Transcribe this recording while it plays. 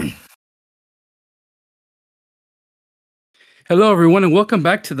Hello, everyone, and welcome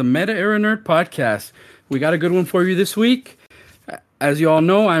back to the Meta Era Nerd Podcast. We got a good one for you this week. As you all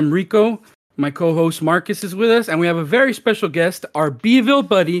know, I'm Rico. My co host Marcus is with us, and we have a very special guest, our Beeville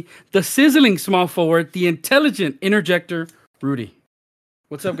buddy, the sizzling small forward, the intelligent interjector, Rudy.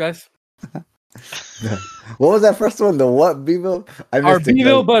 What's up, guys? What was that first one? The what, Bevo? I Our missed it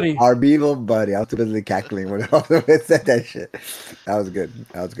Beeville because buddy. our Bevo buddy. I was too busy cackling when it said that shit. That was good.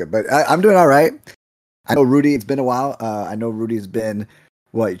 That was good. But I'm doing all right. I know Rudy. It's been a while. I know Rudy's been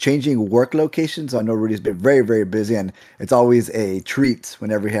changing work locations. I know Rudy's been very very busy, and it's always a treat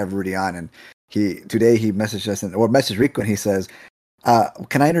whenever we have Rudy on. And he messaged us or messaged Rico, and he says,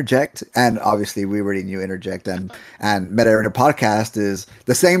 "Can I interject?" And obviously, we already knew interject, and Meta Arena podcast is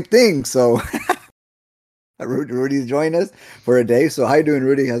the same thing. So Rudy's joining us for a day. So how you doing,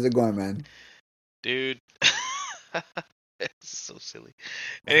 Rudy? How's it going, man? Dude. It's so silly.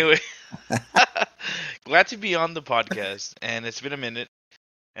 Anyway, glad to be on the podcast, and it's been a minute.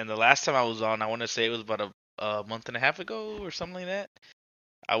 And the last time I was on, I want to say it was about a month and a half ago or something like that.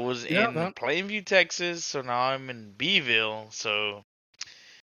 I was Yeah, in Plainview, Texas, so now I'm in Beeville. So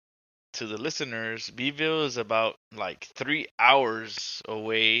to the listeners, Beeville is about like 3 hours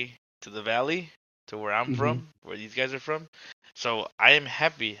away to the valley, to where I'm hmm from, where these guys are from. So I am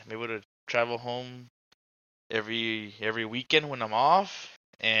happy I'm able to travel home every weekend when I'm off,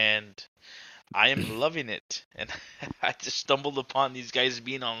 and I am loving it. And I just stumbled upon these guys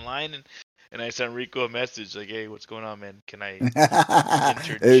being online, and I sent Rico a message like, "Hey, what's going on, man? Can I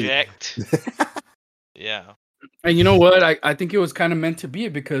Hey. interject?" Yeah. And you know what? I think it was kind of meant to be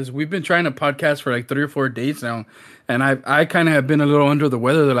because we've been trying to podcast for like 3 or 4 days now, and I kind of have been a little under the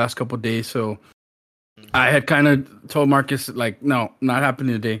weather the last couple of days. So I Hmm. had kind of told Marcus like, no, not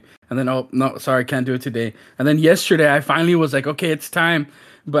happening today. And then, oh no, sorry, can't do it today. And then yesterday, I finally was like, okay, it's time.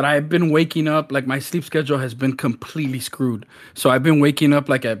 But I've been waking up like my sleep schedule has been completely screwed. So I've been waking up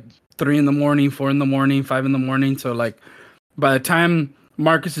like at 3 in the morning, 4 in the morning, 5 in the morning. So like by the time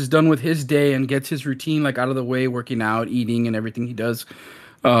Marcus is done with his day and gets his routine like out of the way, working out, eating, and everything he does,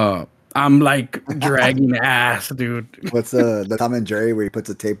 uh, I'm like dragging ass, dude. What's the Tom and Jerry where he puts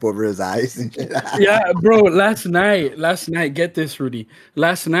a tape over his eyes and shit? Yeah, bro. Last night, get this, Rudy.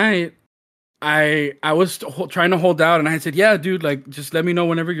 Last night, I was trying to hold out, and I said, "Yeah, dude, like just let me know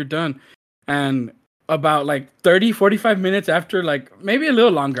whenever you're done." And about like 30, 45 minutes after, like maybe a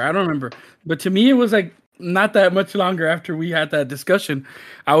little longer, I don't remember, but to me, it was like not that much longer after we had that discussion.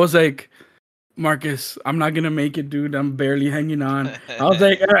 I was like, Marcus, I'm not gonna make it, dude. I'm barely hanging on. I was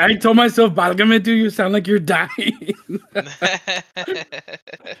like, I told myself, Balgame, dude, you sound like you're dying.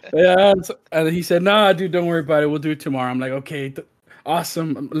 Yeah, and he said, "Nah, dude, don't worry about it. We'll do it tomorrow." I'm like, "Okay,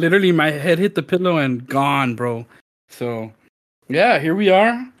 awesome." Literally, my head hit the pillow and gone, bro. So yeah, here we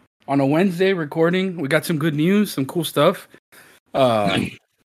are on a Wednesday recording. We got some good news, some cool stuff. Uh,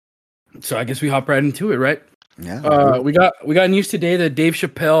 so I guess we hop right into it, right? Yeah, let's do it. We got news today that Dave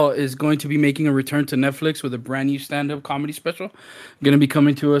Chappelle is going to be making a return to Netflix with a brand new stand-up comedy special. Going to be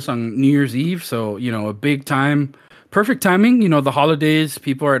coming to us on New Year's Eve, so a big time, perfect timing. The holidays,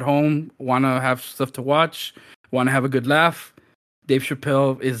 people are at home, want to have stuff to watch, want to have a good laugh. Dave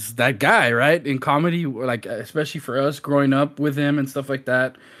Chappelle is that guy, right? In comedy, like especially for us growing up with him and stuff like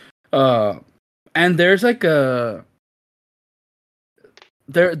that. Uh, and there's like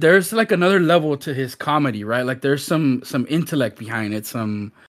another level to his comedy, right? Like there's some intellect behind it,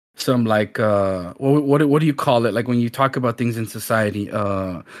 some like what do you call it? Like when you talk about things in society,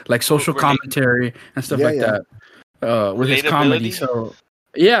 like social Relate commentary and stuff Yeah, like yeah. that. With his comedy, relatability. so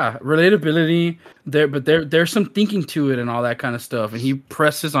yeah, relatability there, but there's some thinking to it and all that kind of stuff. And he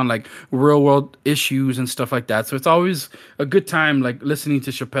presses on like real world issues and stuff like that. So it's always a good time like listening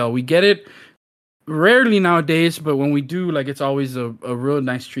to Chappelle. We get it rarely nowadays, but when we do, like it's always a real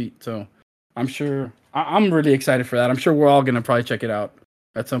nice treat. So I'm really excited for that. I'm sure we're all gonna probably check it out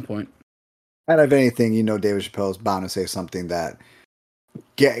at some point. And if anything, David Chappelle's bound to say something that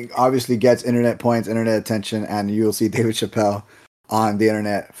obviously gets internet points, internet attention, and you'll see David Chappelle on the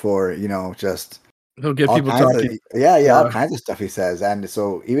internet for just He'll get all people kinds of talking. all Yeah, kinds of stuff he says. And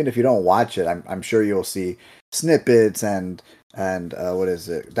so even if you don't watch it, I'm sure you'll see snippets and what is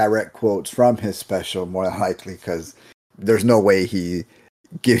it, direct quotes from his special more than likely, because there's no way he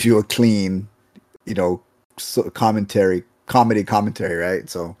gives you a clean you know comedy commentary, right?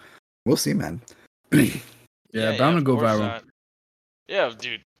 So we'll see, man. yeah, Yeah, bound to of go course viral. not. Yeah,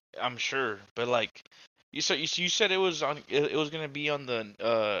 dude, I'm sure. But like, you said it was gonna be on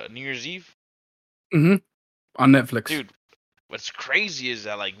the New Year's Eve, hmm On Netflix. dude. What's crazy is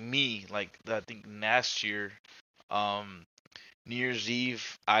that like me, like I think last year, um, New Year's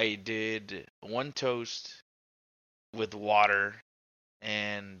Eve, I did one toast, with water,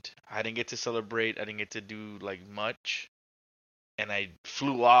 and I didn't get to celebrate. I didn't get to do like much, and I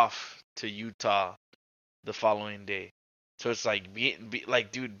flew off to Utah the following day. So it's like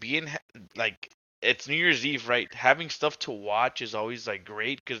like, dude, like, it's New Year's Eve, right? Having stuff to watch is always like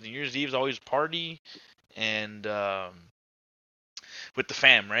great because New Year's Eve is always party and with the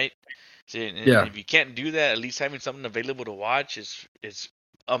fam, right? So, and Yeah. if you can't do that, at least having something available to watch is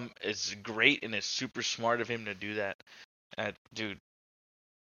great, and it's super smart of him to do that. Dude,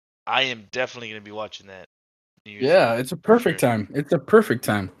 I am definitely gonna be watching that New Year's Yeah, Eve it's a for perfect sure. time. It's a perfect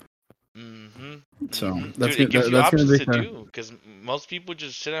time. Mm-hmm. So Mm-hmm. that's Dude, it gives you that's gonna options be to fun. do because most people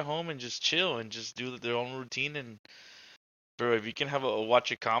just sit at home and just chill and just do their own routine. And bro, if you can have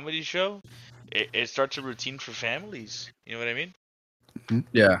watch a comedy show, it starts a routine for families. You know what I mean?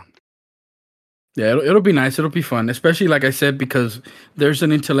 Yeah. Yeah, it'll be nice. It'll be fun, especially like I said, because there's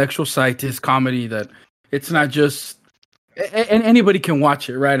an intellectual side to his comedy that it's not just and anybody can watch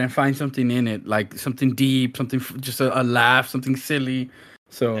it, right, and find something in it, like something deep, something just a laugh, something silly.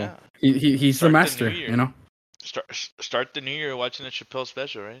 So Yeah. he's the Start the new master, you year. know. Start the new year watching the Chappelle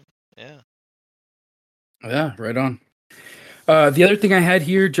special, right? Yeah. Yeah, right on. The other thing I had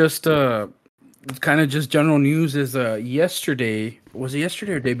here, just kind of just general news, is yesterday, was it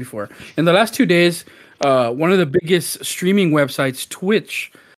yesterday or day before? In the last 2 days, one of the biggest streaming websites,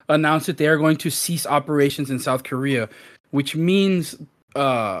 Twitch, announced that they are going to cease operations in South Korea, which means,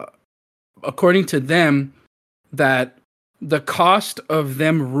 uh, according to them, that the cost of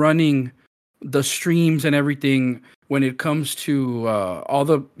them running the streams and everything when it comes to all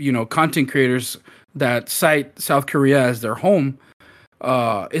the content creators that cite South Korea as their home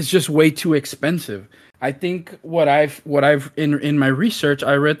is just way too expensive. I think what I've in my research,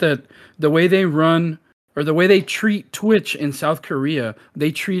 I read that the way they run or the way they treat Twitch in South Korea,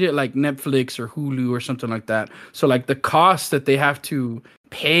 they treat it like Netflix or Hulu or something like that. So like the cost that they have to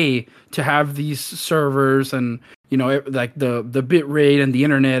pay to have these servers and like the bit rate and the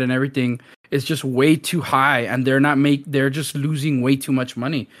internet and everything is just way too high, and they're just losing way too much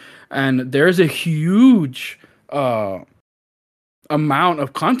money. And there's a huge amount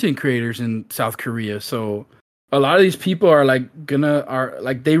of content creators in South Korea. So a lot of these people are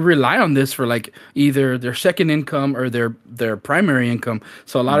like they rely on this for like either their second income or their primary income.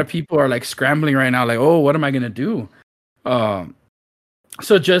 So a lot of people are like scrambling right now, like, oh, what am I gonna do? Um,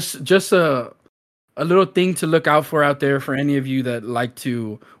 so just a little thing to look out for out there for any of you that like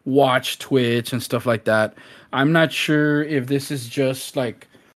to watch Twitch and stuff like that. I'm not sure if this is just like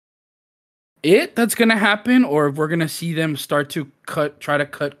that's gonna happen, or if we're gonna see them start to try to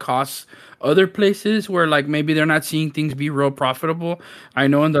cut costs other places where like maybe they're not seeing things be real profitable. I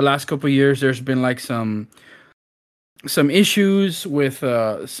know in the last couple of years there's been like some issues with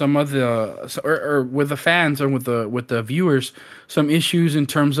some of or with the fans or with the viewers, some issues in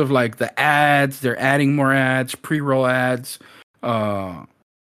terms of like the ads. They're adding more ads, pre-roll ads, and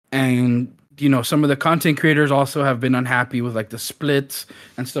some of the content creators also have been unhappy with like the splits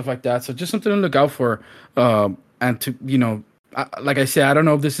and stuff like that. So just something to look out for. And to like I said, I don't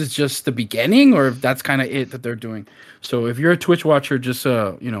know if this is just the beginning or if that's kind of it that they're doing. So if you're a Twitch watcher, just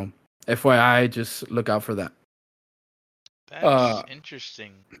FYI, just look out for that. That's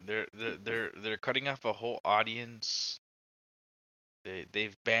interesting. They're cutting off a whole audience.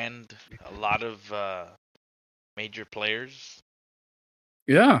 They've banned a lot of major players.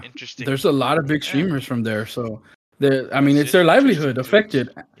 Yeah, Interesting. there's a lot of big Yeah, streamers from there, so I mean, that's it's their interesting livelihood to affected,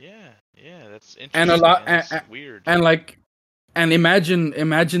 yeah, yeah, that's and a interesting, lot, man. That's weird. and like, and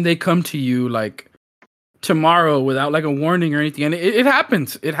imagine they come to you like tomorrow without like a warning or anything, and it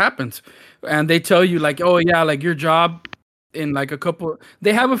happens, and they tell you like, oh yeah, like your job in like a couple,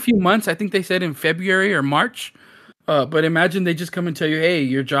 they have a few months, I think they said in February or March, but imagine they just come and tell you, hey,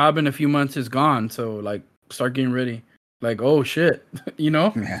 your job in a few months is gone, so like start getting ready, like, oh shit, you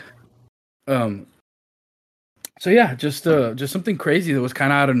know. Yeah. Um, so yeah, just something crazy that was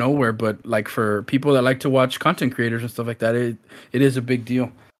kind of out of nowhere, but like for people that like to watch content creators and stuff like that, it is a big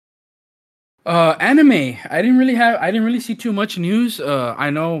deal. Anime. I didn't really see too much news. I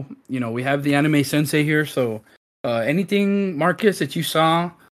know, we have the anime sensei here, so anything, Marcus, that you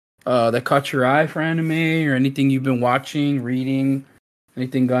saw that caught your eye for anime, or anything you've been watching, reading,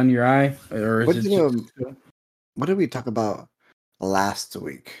 anything got in your eye, or is What it did just what did we talk about last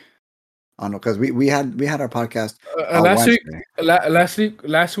week? Oh no, because we had our podcast on last week? Wednesday.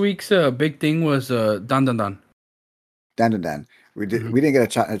 Last week's big thing was Dan Dan Dan. Dan and Dan. Mhm. We didn't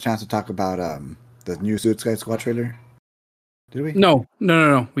get a chance to talk about the new Suicide Squad trailer, did we? No,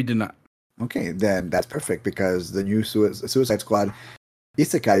 we did not. Okay, then that's perfect because the new Suicide Squad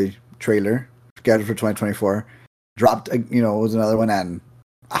Isekai trailer scheduled for 2024 dropped, was another one, and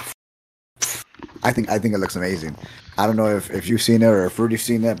I think it looks amazing. I don't know if you've seen it or if Rudy's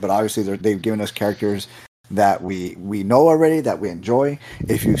seen it, but obviously they've given us characters that we know already, that we enjoy.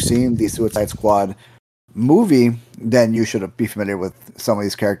 If you've seen the Suicide Squad movie, then you should be familiar with some of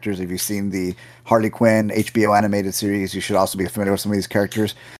these characters. If you've seen the Harley Quinn HBO animated series, you should also be familiar with some of these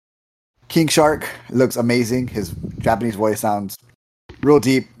characters. King Shark looks amazing. His Japanese voice sounds real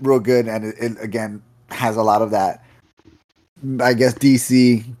deep, real good, and it again has a lot of that, I guess,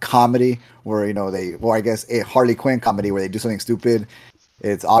 DC comedy where or I guess a Harley Quinn comedy where they do something stupid.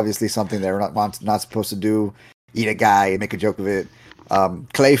 It's obviously something they're not supposed to do. Eat a guy and make a joke of it.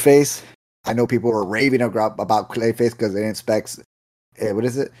 Clayface. I know people were raving about Clayface because they didn't expect. What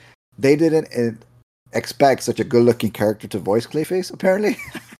is it? They didn't expect such a good-looking character to voice Clayface, apparently.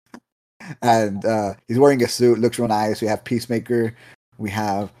 And he's wearing a suit, looks real nice. We have Peacemaker. We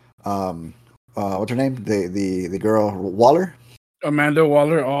have what's her name? The girl Waller. Amanda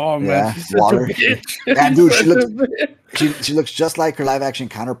Waller. Oh man, Yeah, she's such Waller. a bitch. And She's dude, such a bitch. she looks just like her live action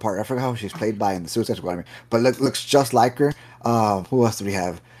counterpart. I forgot how she's played by in the Suicide Squad, but looks just like her. Who else do we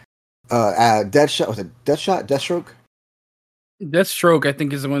have? Deadshot. Was it Deadshot? Deathstroke. Deathstroke, I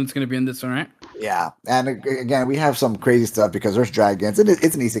think, is the one that's going to be in this one, right? Yeah, and again, we have some crazy stuff because there's dragons.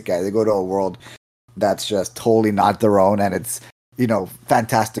 It's an isekai. They go to a world that's just totally not their own, and it's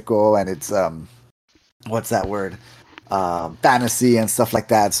fantastical, and it's what's that word? Fantasy and stuff like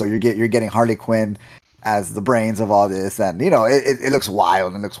that. So you're getting Harley Quinn as the brains of all this, and it looks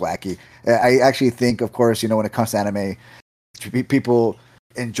wild and looks wacky. I actually think, of course, when it comes to anime, people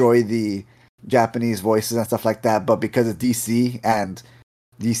enjoy the Japanese voices and stuff like that, but because it's DC and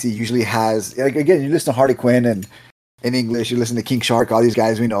DC usually has, like, again, you listen to Harley Quinn and in English, you listen to King Shark, all these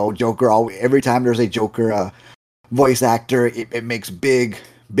guys we know, Joker. Every time there's a Joker voice actor, it makes big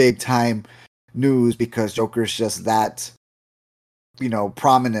time news because Joker's just that,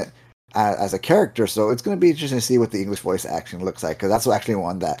 prominent as a character. So it's going to be interesting to see what the English voice action looks like because that's actually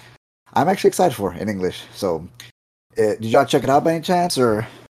one that I'm actually excited for in English. So did y'all check it out by any chance, or?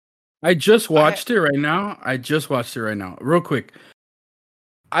 I just watched it right now. Real quick.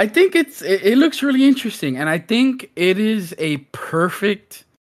 I think it looks really interesting, and I think it is a perfect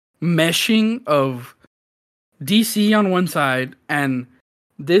meshing of DC on one side and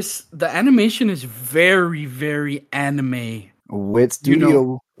the animation is very, very anime. With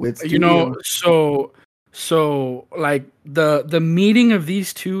studio. So like the meeting of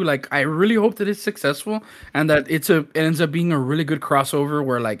these two, like I really hope that it's successful and that it ends up being a really good crossover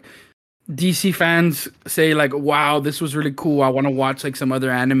where like DC fans say like, wow, this was really cool. I want to watch like some other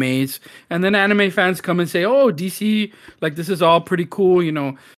animes. And then anime fans come and say, oh, DC, like this is all pretty cool. We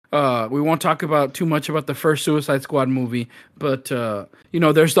won't talk about too much about the first Suicide Squad movie, but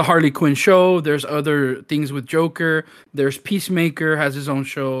there's the Harley Quinn show. There's other things with Joker. There's Peacemaker has his own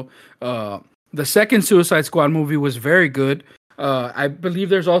show. The second Suicide Squad movie was very good. I believe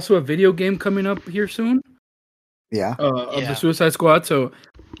there's also a video game coming up here soon. Yeah. Of the Suicide Squad. So,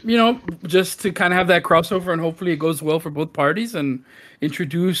 just to kind of have that crossover and hopefully it goes well for both parties and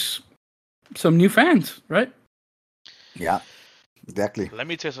introduce some new fans, right? Yeah, exactly. Let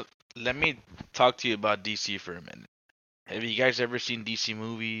me talk to you about DC for a minute. Have you guys ever seen DC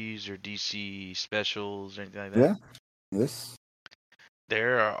movies or DC specials or anything like that? Yeah. Yes. They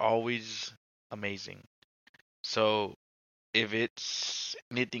are always amazing. So if it's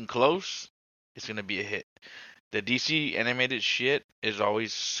anything close, it's gonna be a hit. The DC animated shit is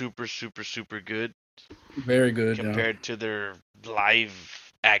always super, super, super good Very good. compared to their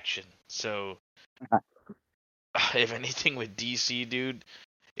live action. So if anything with DC, dude,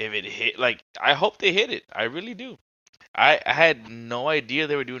 if it hit, like, I hope they hit it. I really do. I had no idea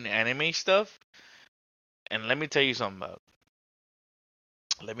they were doing anime stuff. And let me tell you something about.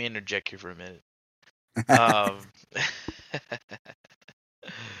 Let me interject here for a minute. Um,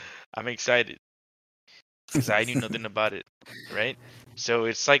 I'm excited because I knew nothing about it, right? So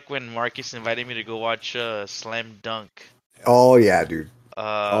it's like when Marcus invited me to go watch Slam Dunk. Oh yeah, dude.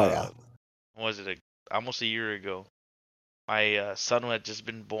 Oh yeah. What was it almost a year ago? My son had just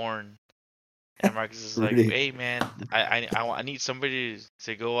been born, and Marcus is like, Really? "Hey man, I need somebody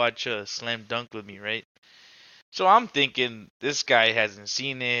to go watch Slam Dunk with me, right?" So I'm thinking this guy hasn't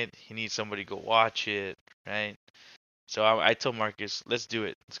seen it. He needs somebody to go watch it, right? So I told Marcus, let's do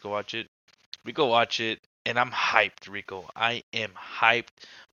it. Let's go watch it. We go watch it, and I'm hyped, Rico. I am hyped.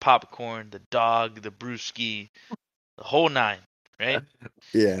 Popcorn, the dog, the brewski, the whole nine, right?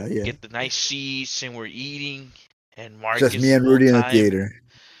 Yeah. Get the nice seats, and we're eating. And Marcus, Just me and the whole Rudy in the time. theater.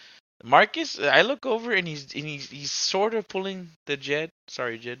 Marcus, I look over and he's sort of pulling the Jed.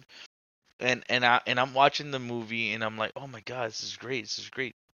 Sorry, Jed. and I'm watching the movie and I'm like, oh my god, this is great. This is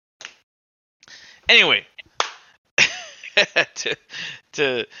great. Anyway,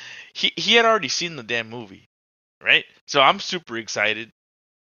 to, he had already seen the damn movie, right? So I'm super excited,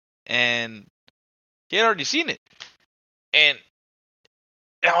 and he had already seen it, and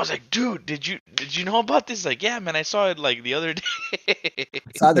I was like, dude, did you know about this? Like, yeah, man, I saw it like the other day. I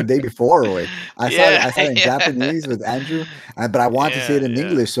saw it the day before. Wait, Yeah, I saw it in yeah, Japanese with Andrew, but I want to see it yeah, in yeah,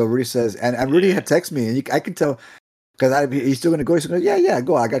 English. So Rudy says, and Rudy yeah. had texted me, and I could tell because he's still gonna go. He's gonna, yeah,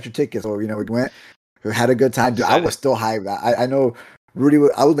 go. I got your tickets. So we went, we had a good time. Dude, I was Excited. still hyped. I know Rudy.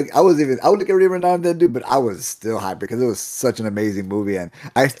 I would look at Rudy every now and then, dude, but I was still hyped because it was such an amazing movie, and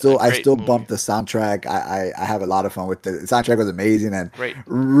A I great still movie. bumped the soundtrack. I have a lot of fun with the soundtrack. Was amazing, and Great.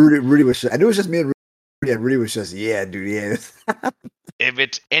 Rudy was. And it was just me and Rudy, and Rudy was just, yeah, dude, yeah. If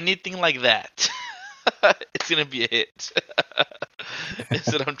it's anything like that, it's gonna be a hit.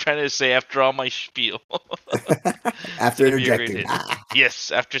 That's what I'm trying to say after all my spiel. It's After gonna be a great interjecting. hit.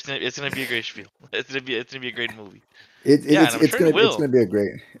 Yes, after it's gonna be a great spiel. It's gonna be a great movie. It, it Yeah, and it's I'm sure it it's will. gonna be a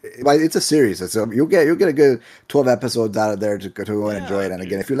great. Well, it's a series, so you'll get a good 12 episodes out of there to go and enjoy Yeah, it. And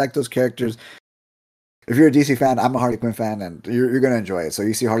again, dude. if you like those characters, if you're a DC fan, I'm a Harley Quinn fan, and you're gonna enjoy it. So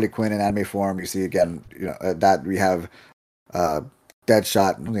you see Harley Quinn in anime form. You see again, that we have uh,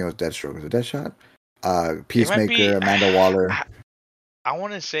 Deadshot. I don't think it was Deathstroke. Was it Deadshot? It might be. Peacemaker, Amanda Waller. I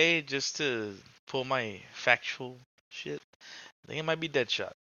want to say just to pull my factual shit. I think it might be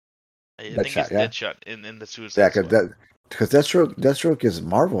Deadshot. I think it's Deadshot, yeah, Deadshot in the yeah, Suicide because Squad. Deathstroke is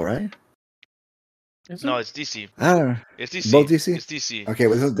Marvel, right? Is No, it? it's DC. I don't know. It's Both DC. DC. It's DC. Okay,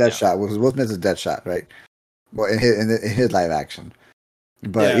 well, this is Yeah. Deadshot. Will Smith is Deadshot, right? Well, in his live action.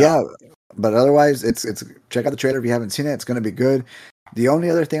 But Yeah. yeah, but otherwise, it's check out the trailer if you haven't seen it. It's gonna be good. The only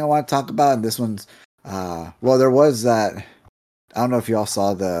other thing I want to talk about, and this one's, well, there was that. I don't know if y'all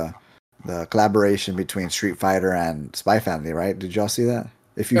saw the collaboration between Street Fighter and Spy Family, right? Did y'all see that?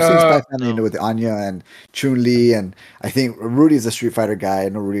 If you've seen Uh, Spy Family, No. with Anya and Chun Li, and I think Rudy's a Street Fighter guy. I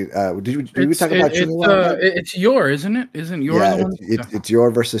know Rudy. Did we talk about Chun Li a while back? it's your, isn't it? Isn't your Yeah, the one? Yeah. it's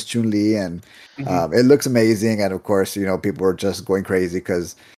your versus Chun Li, and Mhm. it looks amazing. And of course, people are just going crazy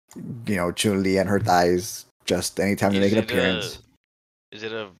because Chun Li and her thighs. Just anytime they make Is an it a appearance, is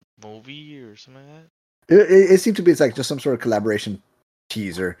it a movie or something like it seemed to be, it's like just some sort of collaboration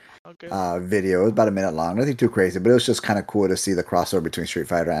teaser that? Okay. video. It was about a minute long, nothing too crazy, but it was just kind of cool to see the crossover between Street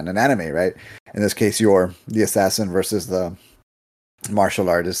Fighter and an anime, right? In this case, you're the assassin versus the martial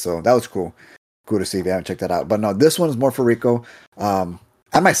artist, so that was cool. Cool to see if you haven't checked that out. But no, this one is more for Rico.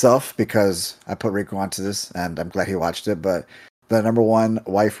 I myself, because I put Rico onto this, and I'm glad he watched it. But the number one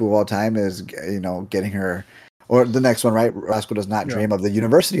waifu of all time is, getting her, or the next one, right? Rascal Does Not Yeah. Dream, of the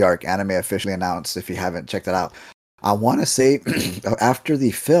University arc anime officially announced. If you haven't checked it out, I want to say after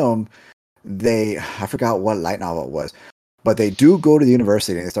the film, I forgot what light novel it was, but they do go to the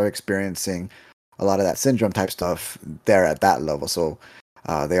university and they start experiencing a lot of that syndrome type stuff there at that level. So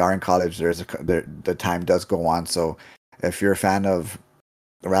they are in college. The time does go on. So if you're a fan of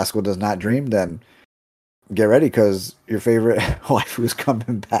Rascal Does Not Dream, then get ready because your favorite waifu is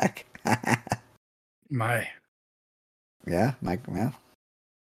coming back. My. Yeah, Mike. Yeah.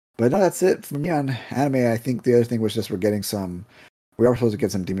 But no, that's it for me on anime. I think the other thing was just we are supposed to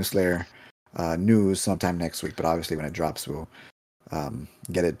get some Demon Slayer news sometime next week, but obviously when it drops, we'll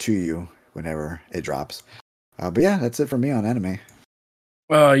get it to you whenever it drops. But yeah, that's it for me on anime.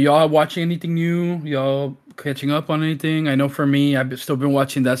 Y'all watching anything new? Y'all catching up on anything? I know for me, still been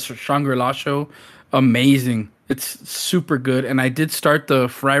watching that Shangri-La show. Amazing. It's super good. And I did start the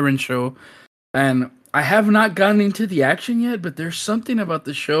Frieren show, and I have not gotten into the action yet, but there's something about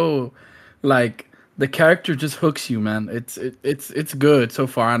the show, like the character just hooks you, man. It's good so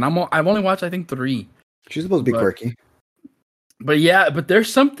far, and I've only watched I think 3, She's supposed to be but quirky. yeah, but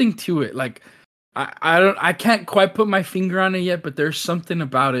there's something to it. Like I can't quite put my finger on it yet, but there's something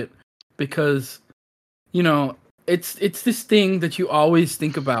about it because you know it's this thing that you always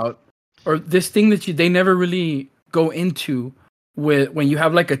think about, or this thing that they never really go into with when you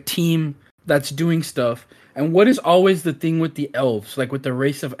have like a team that's doing stuff. And what is always the thing with the elves, like with the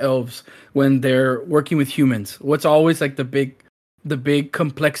race of elves when they're working with humans? What's always like the big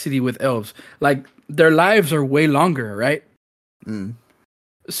complexity with elves? Like their lives are way longer, right? Mm.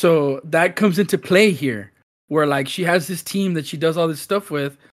 So that comes into play here, where like she has this team that she does all this stuff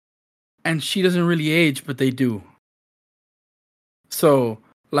with, and she doesn't really age, but they do. So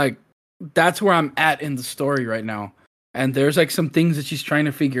like that's where I'm at in the story right now. And there's like some things that she's trying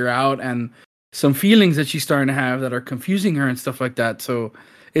to figure out, and some feelings that she's starting to have that are confusing her and stuff like that. So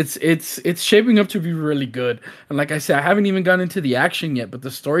It's shaping up to be really good. And like I said, I haven't even gotten into the action yet, but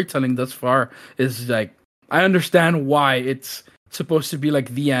the storytelling thus far is like I understand why it's supposed to be like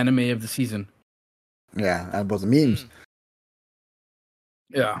the anime of the season. Yeah, and both the memes.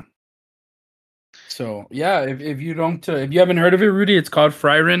 Yeah. So yeah, if you don't if you haven't heard of it, Rudy, it's called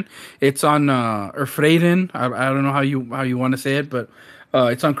Fryren. It's on or Freyrin. I don't know how you want to say it, but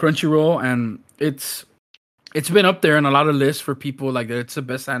it's on Crunchyroll and it's been up there in a lot of lists for people like it's the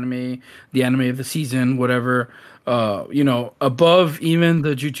best anime, the anime of the season, whatever. You know, above even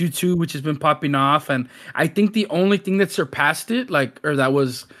the Jujutsu, which has been popping off, and I think the only thing that surpassed it, like or that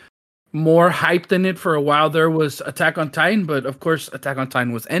was more hyped than it for a while there was Attack on Titan, but of course Attack on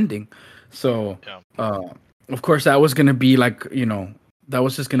Titan was ending. So Yeah. of course that was gonna be like, you know, that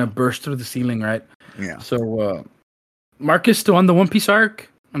was just gonna burst through the ceiling, right? Yeah. So Marcus still on the One Piece arc?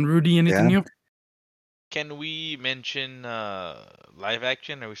 And Rudy, anything new? Can we mention live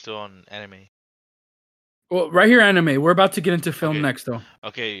action? Or are we still on anime? Well, right here, anime. We're about to get into film Okay. next, though.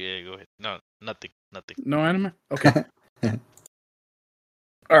 Okay, yeah, go ahead. No, nothing. No anime? Okay.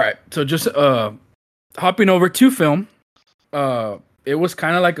 All right. So just hopping over to film. It was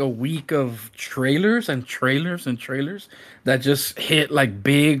kind of like a week of trailers and trailers and trailers that just hit like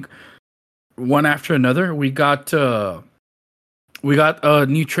big one after another. We got a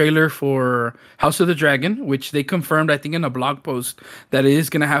new trailer for House of the Dragon, which they confirmed, I think, in a blog post that it is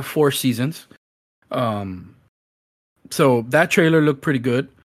gonna have 4 seasons. So that trailer looked pretty good.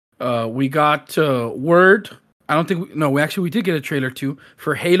 We got word. I don't think we did get a trailer too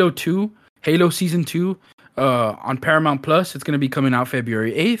for Halo 2, Halo Season 2 on Paramount Plus. It's going to be coming out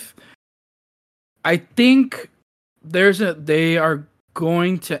February 8th. I think they are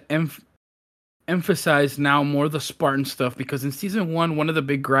going to emphasize now more the Spartan stuff because in season 1 one of the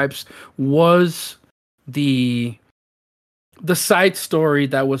big gripes was the side story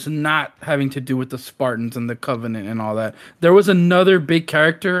that was not having to do with the Spartans and the Covenant and all that. There was another big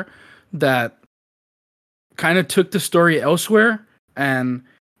character that kind of took the story elsewhere, and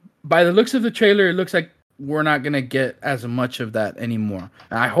by the looks of the trailer, it looks like we're not gonna get as much of that anymore.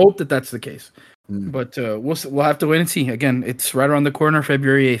 And I hope that that's the case, but we'll have to wait and see. Again, it's right around the corner,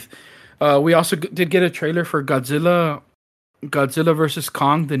 February 8th. We also did get a trailer for Godzilla versus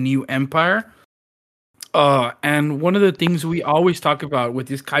Kong: The New Empire. And one of the things we always talk about with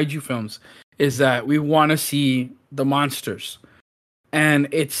these kaiju films is that we want to see the monsters. And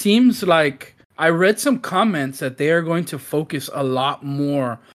it seems like I read some comments that they are going to focus a lot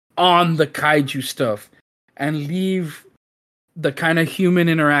more on the kaiju stuff and leave the kind of human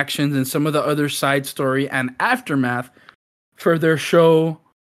interactions and some of the other side story and aftermath for their show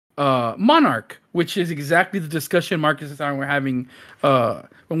Monarch, which is exactly the discussion Marcus and I were having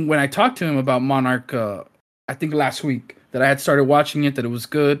when I talked to him about Monarch. I think last week that I had started watching it, that it was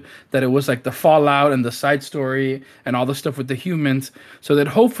good, that it was like the fallout and the side story and all the stuff with the humans, so that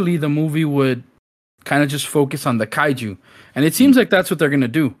hopefully the movie would kind of just focus on the kaiju, and it seems like that's what they're gonna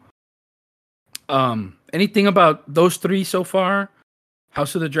do. Anything about those 3 so far?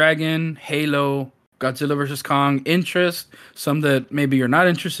 House of the Dragon, Halo, Godzilla vs. Kong, interest, some that maybe you're not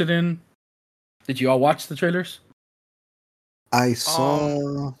interested in. Did you all watch the trailers? I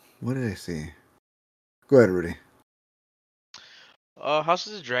saw. What did I see? Go ahead, Rudy. House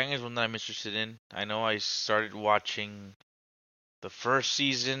of the Dragon is one that I'm interested in. I know I started watching the first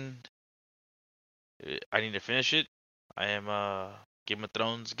season. I need to finish it. I am a Game of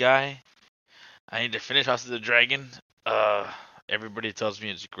Thrones guy. I need to finish House of the Dragon. Everybody tells me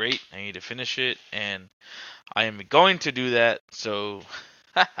it's great. I need to finish it, and I am going to do that. So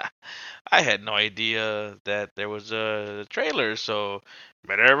I had no idea that there was a trailer. So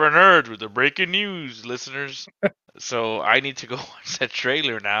whatever nerds with the breaking news, listeners. So I need to go watch that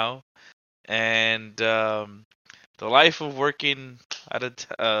trailer now. And the life of working out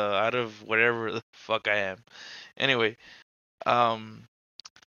of whatever the fuck I am. Anyway,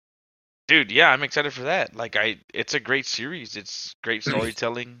 dude, yeah, I'm excited for that. Like it's a great series. It's great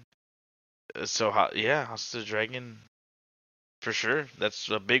storytelling. So House of the Dragon for sure. That's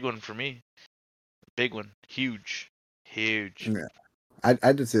a big one for me. Big one, huge. Yeah,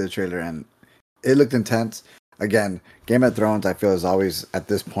 I did see the trailer and it looked intense. Again, Game of Thrones, I feel, is always at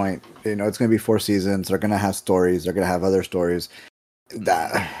this point. You know, it's going to be 4 seasons. They're going to have stories. They're going to have other stories.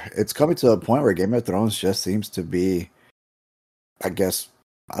 That it's coming to a point where Game of Thrones just seems to be, I guess,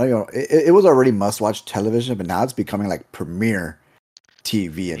 I don't know. It was already must-watch television, but now it's becoming like premier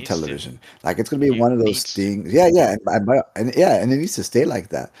TV and television. Like it's gonna be one of those things. Yeah, and it needs to stay like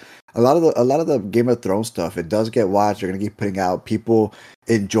that. A lot of the Game of Thrones stuff, it does get watched. They're gonna keep putting out. People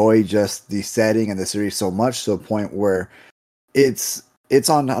enjoy just the setting and the series so much to a point where it's it's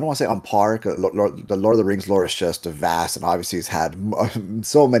on. I don't want to say on par. 'Cause the Lord of the Rings lore is just vast, and obviously it's had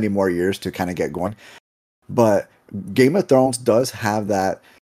so many more years to kind of get going. But Game of Thrones does have that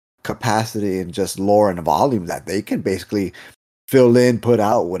capacity and just lore and volume that they can basically fill in, put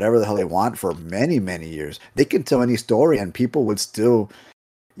out whatever the hell they want for many, many years. They can tell any story and people would still,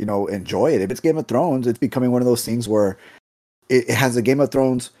 enjoy it. If it's Game of Thrones, it's becoming one of those things where it has a Game of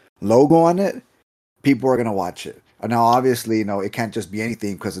Thrones logo on it. People are gonna watch it. Now, obviously, it can't just be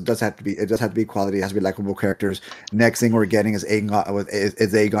anything because it does have to be quality. It has to be likable characters. Next thing we're getting is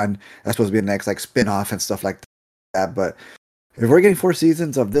Aegon. That's supposed to be the next like spin-off and stuff like that. But if we're getting 4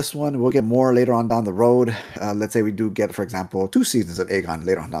 seasons of this one, we'll get more later on down the road. Let's say we do get, for example, 2 seasons of Aegon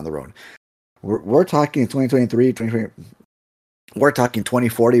later on down the road. We're talking 2023, 2020. We're talking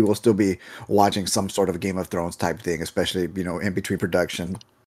 2040. We'll still be watching some sort of Game of Thrones type thing, especially in between production,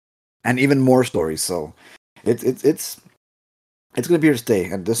 and even more stories. So it's gonna be here to stay.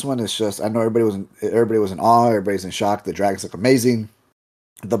 And this one is just, I know everybody was in awe. Everybody's in shock. The dragons look amazing.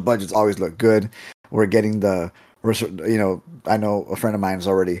 The budgets always look good. We're getting I know a friend of mine has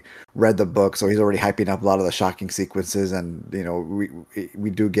already read the book, so he's already hyping up a lot of the shocking sequences. And we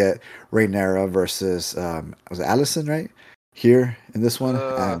do get Rhaenyra versus was it Alicent, right? Here in this one,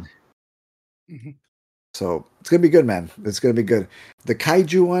 and so it's gonna be good, man. It's gonna be good. The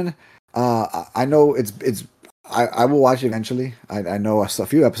kaiju one, I know it's. I will watch it eventually. I know a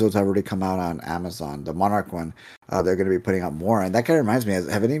few episodes have already come out on Amazon. The Monarch one, they're going to be putting out more. And that kind of reminds me,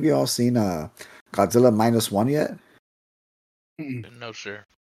 have any of you all seen Godzilla -1 yet? No, sir.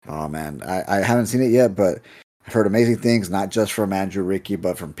 Oh, man. I haven't seen it yet, but I've heard amazing things, not just from Andrew, Ricky,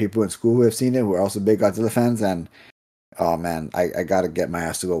 but from people in school who have seen it, who are also big Godzilla fans. And, oh, man, I got to get my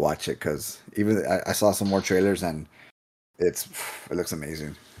ass to go watch it because even I saw some more trailers and it looks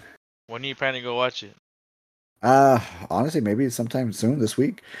amazing. When are you planning to go watch it? Honestly, maybe sometime soon this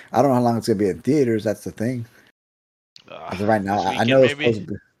week. I don't know how long it's gonna be in theaters. That's the thing. As of right now, I know it's supposed to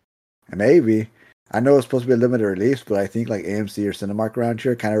be. Maybe I know it's supposed to be a limited release, but I think like AMC or Cinemark around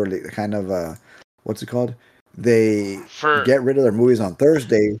here kind of what's it called? They get rid of their movies on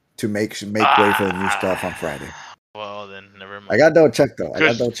Thursday to make way for the new stuff on Friday. Well, then never mind. I got to double check though.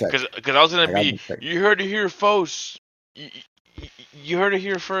 Because I was gonna be. You heard it here, folks. You heard it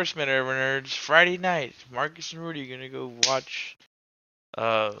here first, Meta-Ever Nerds. Friday night, Marcus and Rudy are gonna go watch,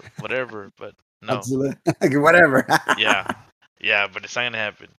 whatever. But no, whatever. yeah, but it's not gonna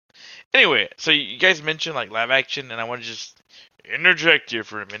happen. Anyway, so you guys mentioned like live action, and I want to just interject here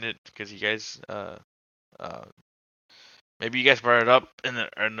for a minute because you guys, maybe you guys brought it up in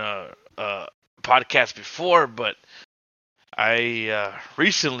the podcast before, but I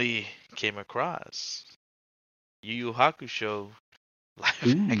recently came across Yu Yu Hakusho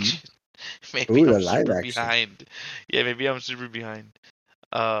live action. Maybe I'm super behind. Yeah, maybe I'm super behind.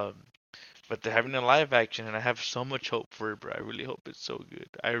 But they're having a live action, and I have so much hope for it, bro. I really hope it's so good.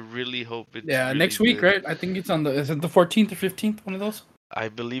 I really hope it's really next week, good. right? I think it's is it the 14th or 15th? One of those. I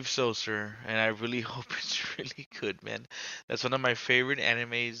believe so, sir. And I really hope it's really good, man. That's one of my favorite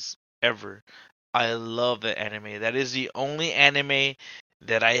animes ever. I love that anime. That is the only anime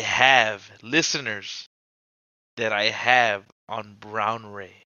that I have, listeners, that I have on Brown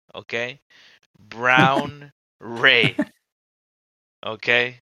Ray. Okay? Brown Ray.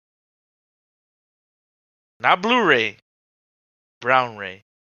 Okay? Not Blu-ray. Brown Ray.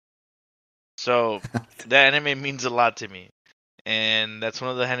 So, that anime means a lot to me. And that's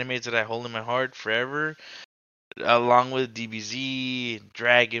one of the animes that I hold in my heart forever. Along with DBZ, and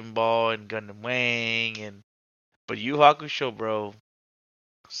Dragon Ball, and Gundam Wing, but Yu Yu Hakusho, bro,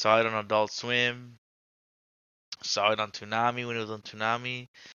 saw it on Adult Swim, saw it on Toonami when it was on Toonami,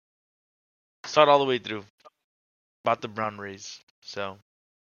 saw it all the way through. Bought the Brown Rays, so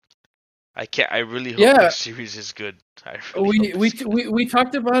I really hope this series is good. We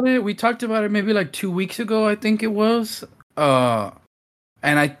talked about it. We talked about it maybe like 2 weeks ago, I think it was. And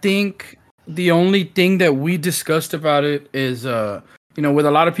I think the only thing that we discussed about it is, with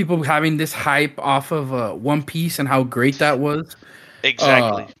a lot of people having this hype off of One Piece and how great that was.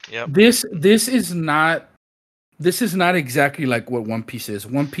 Exactly. Yep. This is not exactly like what One Piece is.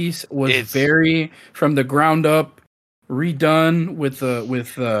 One Piece was very from the ground up redone with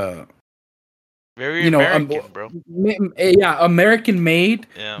very American, bro. Yeah, American made,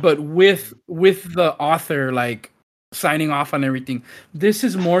 yeah. But with the author like signing off on everything. This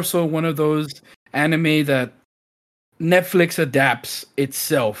is more so one of those anime that Netflix adapts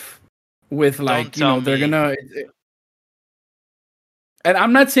itself with, like, they're gonna. And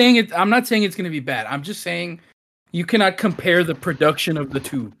I'm not saying it's gonna be bad. I'm just saying you cannot compare the production of the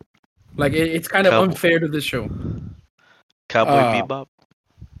two. Like it's kind of unfair to the show. Cowboy Bebop.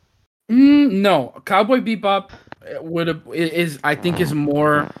 No, Cowboy Bebop would have is I think is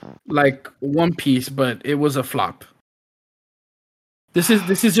more like One Piece, but it was a flop. This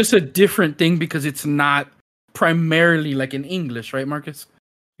is just a different thing because it's not primarily like in English, right, Marcus?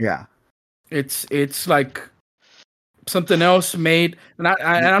 Yeah. It's like something else made, and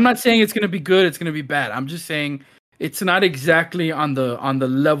I'm not saying it's gonna be good. It's gonna be bad. I'm just saying it's not exactly on the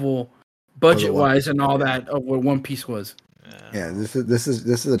level Of the budget One wise Piece. and all that of what One Piece was. Yeah, Yeah. this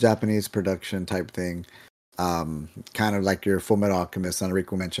is a Japanese production type thing. Kind of like your Full Metal Alchemist.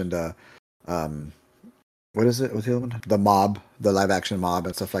 Enrico mentioned um what is it? What's the other one? The Mob, the live action Mob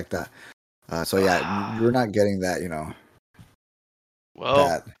and stuff like that. So yeah, you're not getting that, Well,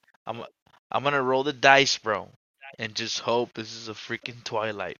 that I'm I'm gonna roll the dice, bro, and just hope this is a freaking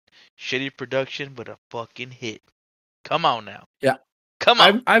Twilight. Shitty production, but a fucking hit. Come on now. Yeah, Come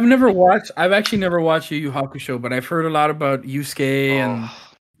on. I've never watched. I've actually never watched Yu Yu Hakusho, but I've heard a lot about Yusuke Oh,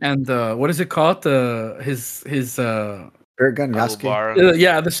 and what is it called? The his Spirit Gun Yasuke. Agobara,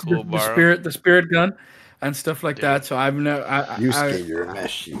 yeah, Kuwabara. the spirit gun and stuff like Dude, that. So I've no Yusuke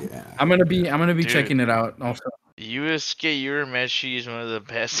Urameshi. Yeah. I'm gonna be dude, checking it out also. Yusuke Urameshi is one of the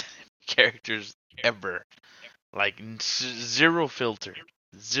best characters ever. Like zero filter,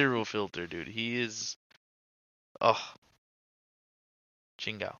 zero filter, dude. He is oh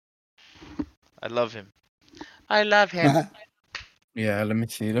Chingao. I love him. I love him. Yeah, let me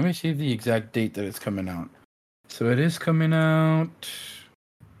see. Let me see the exact date that it's coming out. So it is coming out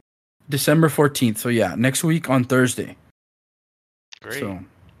December 14th. So yeah, next week on Thursday. Great. So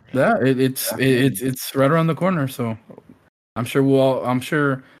yeah, it's right around the corner. So I'm sure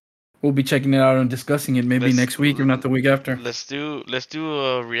we'll be checking it out and discussing it maybe Let's next week, if not the week after. let's do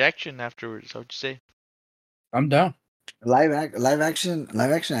a reaction afterwards. How'd you say? I'm down. Live action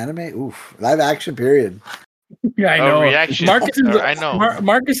anime. Oof, live action. Period. Yeah, I A know. reaction. Marcus is I know.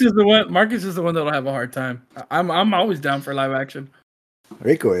 Marcus is the one. Marcus is the one that'll have a hard time. I'm always down for live action.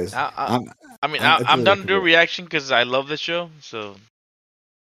 Rico is. I, I, I'm. I mean, It's I'm a done to do a reaction because I love the show. So,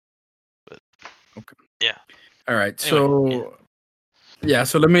 but Okay. yeah. All right. Anyway, So yeah.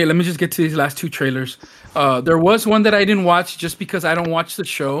 So let me just get to these last two trailers. There was one that I didn't watch just because I don't watch the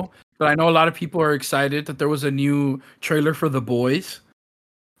show, but I know a lot of people are excited that there was a new trailer for The Boys.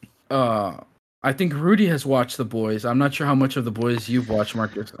 Uh, I think Rudy has watched The Boys. I'm not sure how much of The Boys you've watched,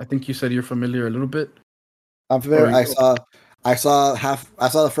 Marcus. I think you said you're familiar a little bit. I'm Or familiar. I saw half. I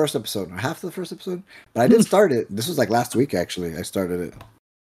saw the first episode, half of the first episode, but I did start it. This was like last week, actually. I started it.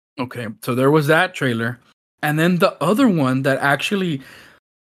 Okay, so there was that trailer, and then the other one that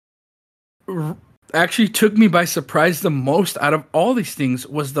r- actually took me by surprise the most out of all these things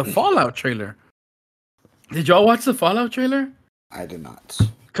was the Fallout trailer. Did y'all watch the Fallout trailer? I did not.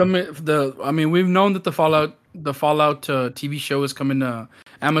 I mean, we've known that the Fallout TV show is coming to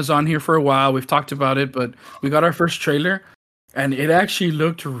Amazon here for a while. We've talked about it, but we got our first trailer, and it actually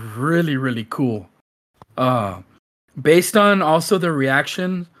looked really, really cool. Uh, Based on also the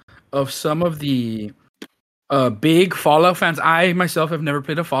reaction of some of the big Fallout fans. I myself have never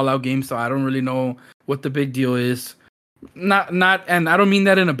played a Fallout game, so I don't really know what the big deal is. Not, and I don't mean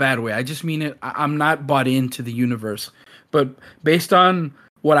that in a bad way. I just mean it. I'm not bought into the universe, but based on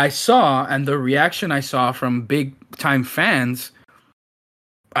what I saw and the reaction I saw from big time fans,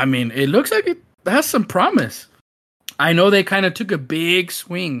 I mean, it looks like it has some promise. I know they kind of took a big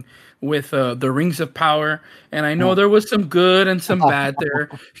swing with the Rings of Power, and I know there was some good and some bad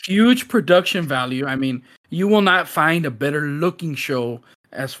there. Huge production value. I mean, you will not find a better looking show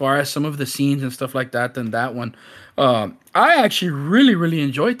as far as some of the scenes and stuff like that than that one. I actually really really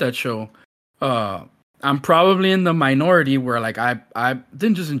enjoyed that show. Uh, I'm probably in the minority where like I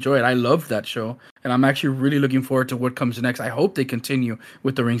didn't just enjoy it. I loved that show, and I'm actually really looking forward to what comes next. I hope they continue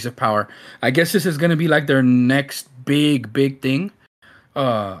with the Rings of Power. I guess this is gonna be like their next big thing.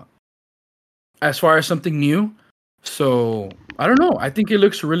 Uh, as far as something new. So I don't know. I think it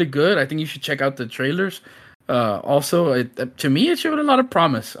looks really good. I think you should check out the trailers. Also, to me, it showed a lot of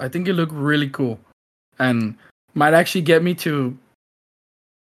promise. I think it looked really cool, and might actually get me to,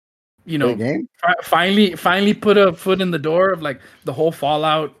 you Great know, game. finally put a foot in the door of like the whole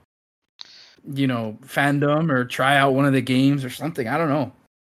Fallout, fandom, or try out one of the games or something. I don't know.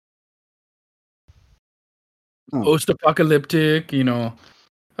 Oh, Post-apocalyptic,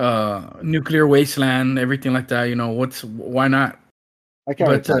 nuclear wasteland, everything like that. Why not? I can't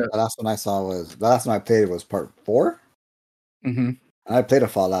But recall. The last one I played was part 4. mhm. And I played a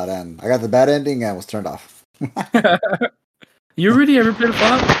Fallout, and I got the bad ending and was turned off. You really ever played a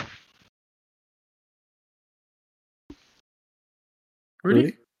Fallout? Really?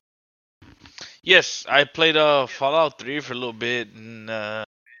 Rudy? Yes, I played Fallout 3 for a little bit, and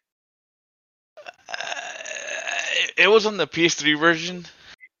It was on the PS3 version,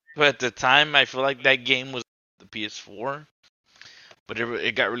 but at the time, I feel like that game was the PS4. But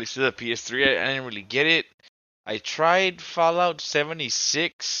it got released to the PS3. I didn't really get it. I tried Fallout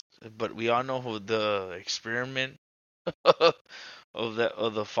 76, but we all know who the experiment of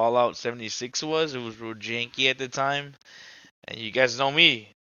the Fallout 76 was. It was real janky at the time, and you guys know me.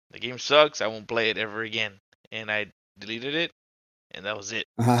 The game sucks. I won't play it ever again, and I deleted it, and that was it.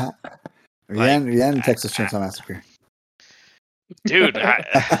 Uh-huh. Like, Yeah, Texas Chainsaw Massacre. dude, don't even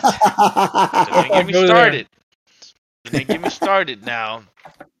I'll get me go there. started. Don't even get me started now.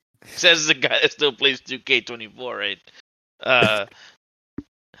 Says the guy that still plays 2K24, right?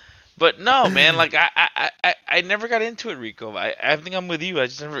 But no, man. Like I never got into it, Rico. I think I'm with you. I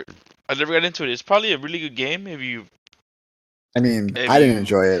never got into it. It's probably a really good game if you. I mean, If I didn't you,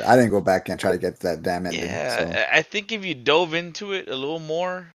 enjoy it. I didn't go back and try to get to that damn ending. yeah, So. I think if you dove into it a little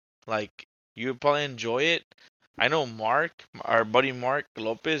more, like you would probably enjoy it. I know Mark, our buddy Mark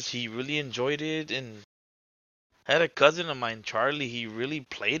Lopez, he really enjoyed it, and I had a cousin of mine, Charlie. He really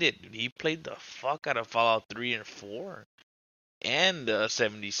played it. He played the fuck out of Fallout 3 and 4 and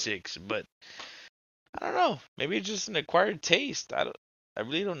 76, but I don't know. Maybe it's just an acquired taste. I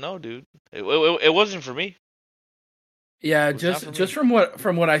really don't know, dude. It wasn't for me. Yeah, It was not for just me.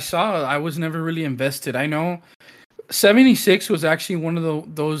 from what I saw, I was never really invested. I know 76 was actually one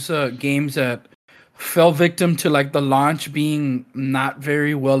of those games that fell victim to like the launch being not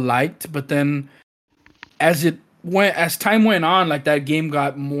very well liked, but then as time went on, like that game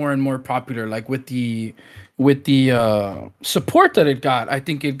got more and more popular, like with the support that it got. I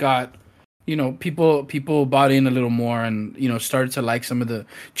think it got, people bought in a little more, and started to like some of the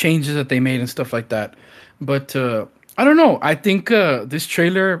changes that they made and stuff like that. But I don't know, I think this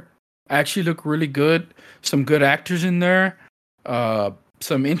trailer actually looked really good. Some good actors in there,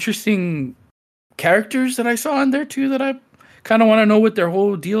 some interesting characters that I saw in there too, that I kind of want to know what their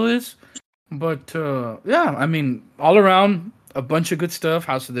whole deal is. But yeah, I mean, all around a bunch of good stuff.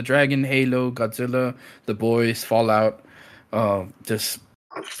 House of the Dragon, Halo, Godzilla, The Boys, Fallout. Just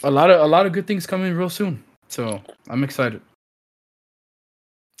a lot of good things coming real soon. So I'm excited.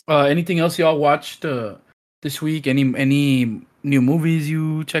 Anything else y'all watched this week? Any new movies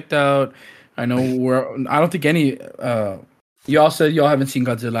you checked out? I know I don't think any. Y'all said y'all haven't seen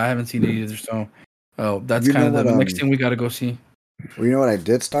Godzilla. I haven't seen it either. So, that's You kind know of the what? next thing we got to go see. Well, you know what I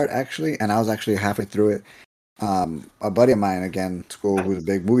did start actually, and I was actually halfway through it. A buddy of mine, again, school, who's a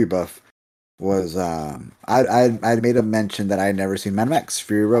big movie buff, was I made a mention that I had never seen Mad Max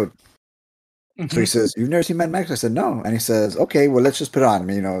Fury Road. So he Mhm. says, "You've never seen Mad Max?" I said, "No," and he says, "Okay, well, let's just put it on."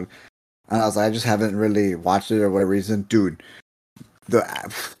 And I was like, "I just haven't really watched it or whatever reason, dude." The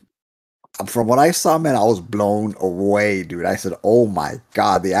From what I saw, man, I was blown away, dude. I said, "Oh my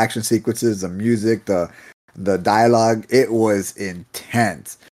god!" The action sequences, the music, the dialogue, it was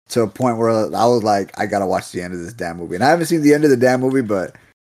intense to a point where I was like, "I gotta watch the end of this damn movie." And I haven't seen the end of the damn movie, but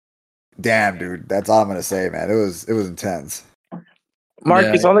damn, dude, that's all I'm gonna say, man. It was intense Yeah,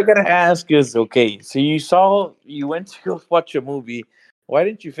 Marcus, all I gotta ask is, okay, so you went to go watch a movie. Why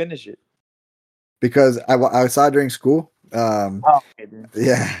didn't you finish it? because I saw it during school. Oh, okay, then.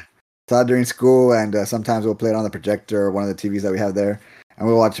 Yeah, saw it during school, and sometimes we'll play it on the projector or one of the TVs that we have there, and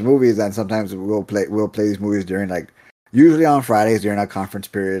we'll watch movies. And sometimes we'll play these movies during, like, usually on Fridays during our conference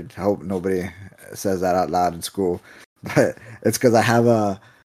period. I hope nobody says that out loud in school, but it's because I have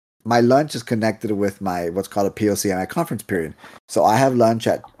my lunch is connected with my what's called a POC and my conference period. So I have lunch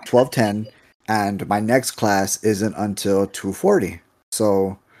at 12:10, and my next class isn't until 2:40.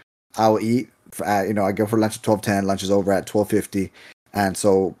 So I'll eat. I go for lunch at 12:10. Lunch is over at 12:50, and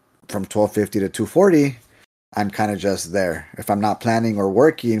so from 12:50 to 2:40, I'm kind of just there. If I'm not planning or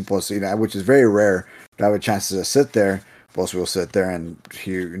working, plus, which is very rare to have a chance to just sit there. Plus, we'll sit there and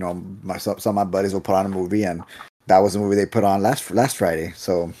hear, some of my buddies will put on a movie, and that was the movie they put on last Friday.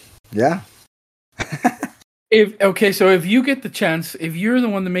 So, yeah. so if you get the chance, if you're the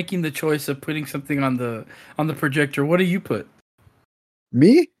one making the choice of putting something on the projector, what do you put?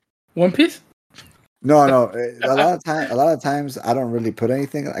 Me? One Piece? No, no. A lot of times, I don't really put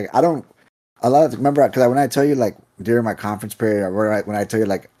anything. Like, I don't. Remember, because when I tell you, like, during my conference period, or when I tell you,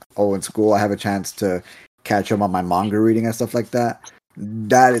 like, oh, in school I have a chance to catch up on my manga reading and stuff like that.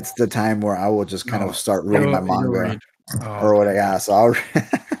 That it's the time where I will just kind of start reading my You'll manga read. Oh, or whatever. okay. Yeah, so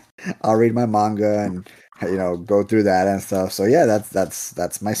I'll read my manga and go through that and stuff. So yeah,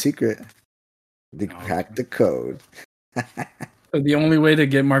 that's my secret. Crack the code. So the only way to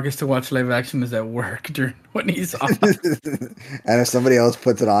get Marcus to watch live action is at work when he's off. And if somebody else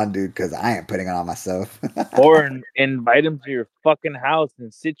puts it on, dude, because I ain't putting it on myself. Or invite him to your fucking house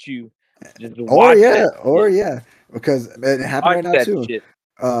and sit you just Or watch yeah, that or shit. yeah. because it happened Watch right now that too. shit.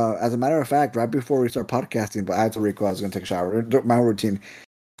 As a matter of fact, right before we start podcasting, but I told Rico I was going to take a shower. My routine.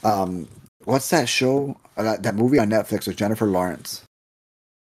 What's that show? That movie on Netflix with Jennifer Lawrence.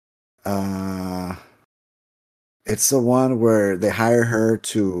 It's the one where they hire her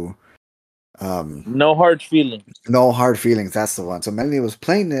to. No hard feelings. No hard feelings. That's the one. So Melanie was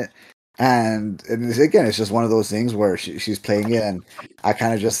playing it, and again, it's just one of those things where she's playing it, and I'm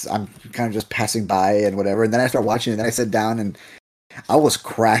kind of just passing by and whatever. And then I start watching it. And then I sit down, and I was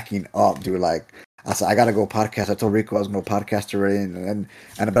cracking up, dude. Like I said, I gotta go podcast. I told Rico I was gonna go podcast already, and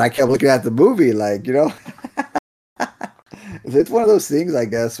but I kept looking at the movie, like it's one of those things, I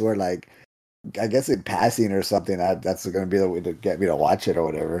guess, where like I guess in passing or something, that's gonna be the way to get me to watch it or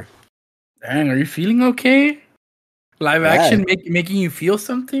whatever. Dang, are you feeling okay? Live action making you feel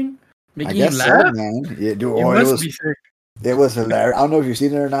something? I Making you guess so, laugh? man. Yeah, dude. You must be sick. It was hilarious. I don't know if you've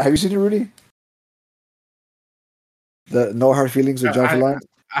seen it or not. Have you seen it, Rudy? The No Hard Feelings with Jennifer Lawrence?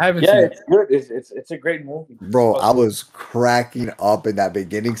 I haven't Yeah, seen it. it's good. It's a great movie. Bro, I was cracking up in that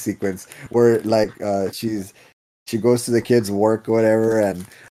beginning sequence where like she goes to the kid's work or whatever, and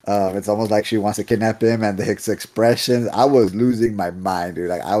it's almost like she wants to kidnap him, and his expressions. I was losing my mind, dude.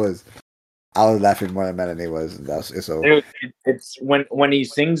 Like I was laughing more than Melanie was. So. Dude, it's when he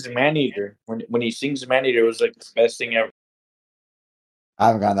sings Maneater. When he sings Maneater, it was like the best thing ever. I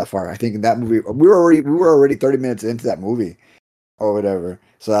haven't gotten that far. I think in that movie we were already 30 minutes into that movie or whatever.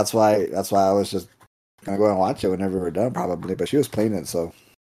 So that's why I was just gonna go and watch it whenever we're done, probably. But she was playing it, so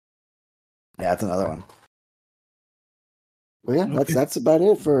yeah, that's another one. Well, yeah, Okay. that's about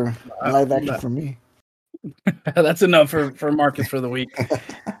it for live action for me. That's enough for Marcus for the week.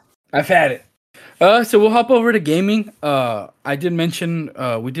 I've had it. So we'll hop over to gaming. I did mention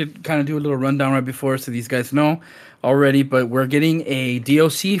we did kind of do a little rundown right before, so these guys know already. But we're getting a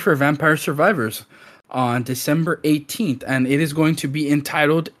DLC for Vampire Survivors on December 18th, and it is going to be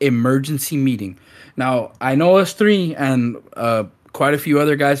entitled Emergency Meeting. Now, I know us three and quite a few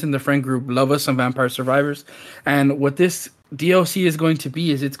other guys in the friend group love us some Vampire Survivors, and what this DLC is going to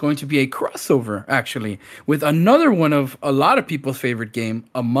be is it's going to be a crossover actually with another one of a lot of people's favorite game,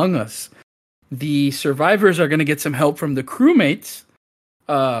 Among Us. The survivors are going to get some help from the crewmates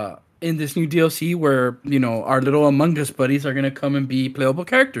in this new DLC where, our little Among Us buddies are going to come and be playable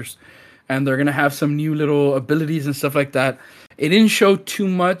characters. And they're going to have some new little abilities and stuff like that. It didn't show too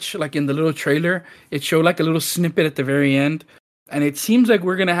much like in the little trailer. It showed like a little snippet at the very end. And it seems like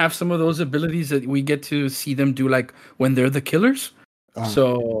we're going to have some of those abilities that we get to see them do like when they're the killers.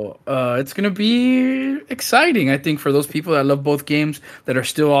 So it's gonna be exciting, I think, for those people that love both games that are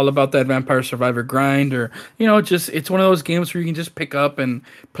still all about that Vampire Survivor grind, or just it's one of those games where you can just pick up and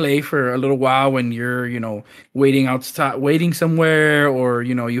play for a little while when you're waiting outside, waiting somewhere, or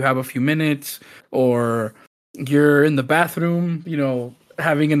you have a few minutes, or you're in the bathroom,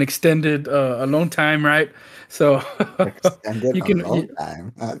 having an extended alone time, right? So Extended you can. alone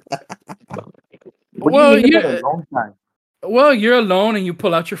time. What do Well, you mean by a long time? Well, you're alone and you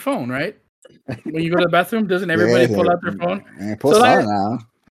pull out your phone, right? When you go to the bathroom, doesn't everybody pull out their phone? Pull So on now.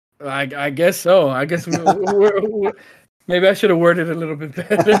 I guess so. I guess maybe I should have worded it a little bit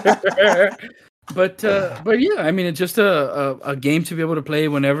better. But yeah, I mean, it's just a game to be able to play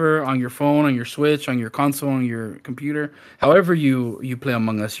whenever on your phone, on your Switch, on your console, on your computer. However you play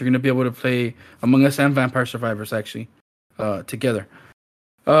Among Us, you're gonna be able to play Among Us and Vampire Survivors actually together.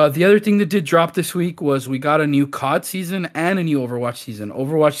 The other thing that did drop this week was we got a new COD season and a new Overwatch season.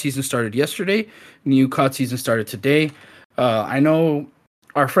 Overwatch season started yesterday. New COD season started today. I know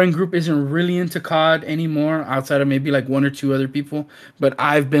our friend group isn't really into COD anymore, outside of maybe like one or two other people. But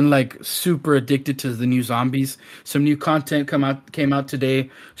I've been like super addicted to the new zombies. Some new content came out today,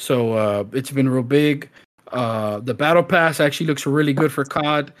 so it's been real big. The battle pass actually looks really good for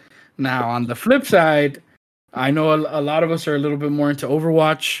COD. Now on the flip side, I know a lot of us are a little bit more into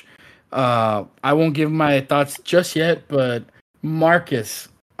Overwatch. I won't give my thoughts just yet, but Marcus,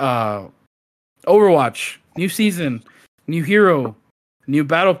 Overwatch, new season, new hero, new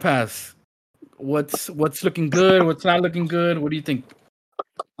battle pass. What's looking good? What's not looking good? What do you think?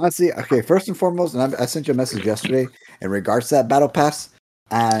 Honestly, okay. First and foremost, and I sent you a message yesterday in regards to that battle pass,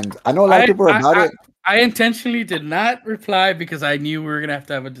 and I know a lot of people are about it. I intentionally did not reply because I knew we were gonna have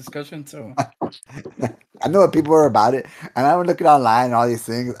to have a discussion. So I know what people are about it, and I would look at online and all these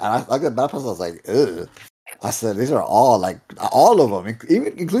things, and I looked at battle pass. I was like, ugh. I said these are all like all of them,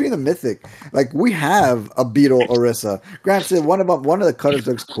 even including the mythic. Like we have a Beetle Orisa. Granted, one of the colors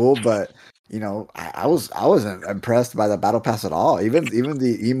looks cool, but I wasn't impressed by the battle pass at all. Even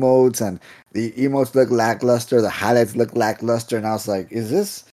the emotes look lackluster. The highlights look lackluster, and I was like, is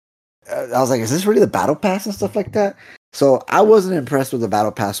this I was like, is this really the battle pass and stuff like that? So I wasn't impressed with the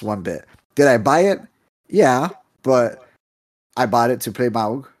battle pass one bit. Did I buy it? Yeah, but I bought it to play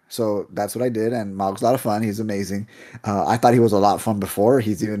Maug. So that's what I did, and Maug's a lot of fun. He's amazing. I thought he was a lot fun before.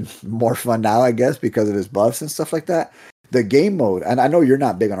 He's even more fun now, I guess, because of his buffs and stuff like that. The game mode, and I know you're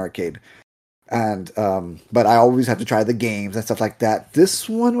not big on arcade, and but I always have to try the games and stuff like that. This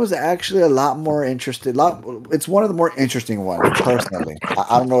one was actually a lot more interesting. It's one of the more interesting ones personally.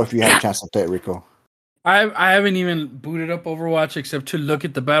 I don't know if you had a chance to play it, Rico. I haven't even booted up Overwatch except to look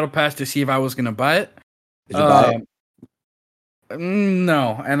at the battle pass to see if I was gonna buy it. Did you buy it?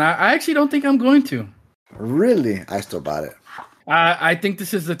 No, and I actually don't think I'm going to. Really? I still bought it. I think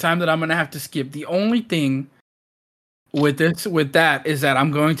this is the time that I'm gonna have to skip. The only thing with that is that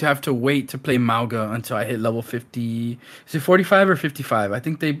I'm going to have to wait to play Mauga until I hit level 50. Is it 45 or 55? I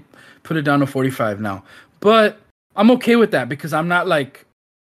think they put it down to 45 now. But I'm okay with that because I'm not like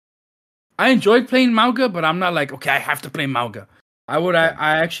I enjoyed playing Mauga, but I'm not like, okay, I have to play Mauga. I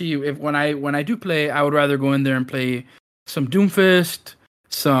actually if when I do play, I would rather go in there and play some Doomfist,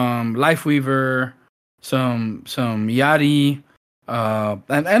 some Lifeweaver, some Yachty,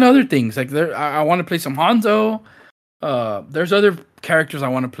 and other things. Like I want to play some Hanzo. There's other characters I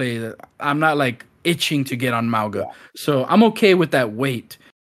want to play that I'm not like itching to get on Mauga. So I'm okay with that wait.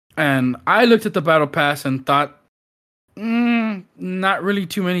 And I looked at the battle pass and thought, not really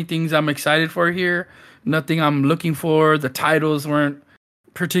too many things I'm excited for here. Nothing I'm looking for. The titles weren't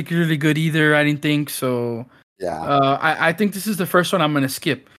particularly good either. I didn't think so. Yeah. I think this is the first one I'm gonna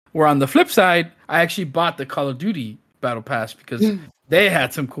skip. Where on the flip side, I actually bought the Call of Duty Battle Pass because they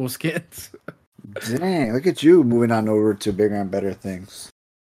had some cool skins. Dang, look at you moving on over to bigger and better things.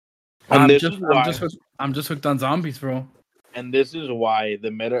 And I'm just hooked on zombies, bro. And this is why the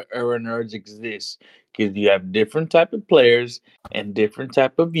meta era nerds exist, because you have different type of players and different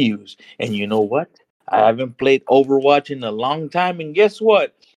type of views. And you know what? I haven't played Overwatch in a long time, and guess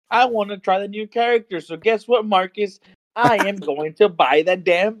what? I want to try the new character. So guess what, Marcus? I am going to buy that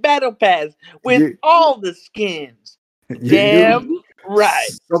damn battle pass with all the skins. Damn right.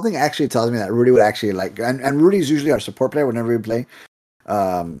 Something actually tells me that Rudy would actually like, and Rudy's usually our support player whenever we play.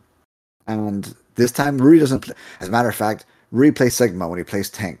 And this time Rudy doesn't play. As a matter of fact, Rudy plays Sigma when he plays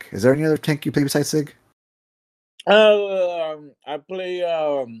tank. Is there any other tank you play besides Sig? I play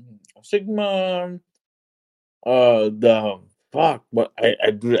Sigma. The fuck, but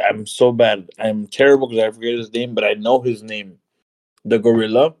I do. I'm so bad. I'm terrible because I forget his name, but I know his name. The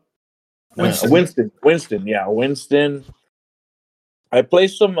gorilla. Winston. Yeah, Winston. I play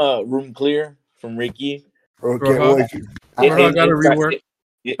some room clear from Ricky. Okay, I got a rework.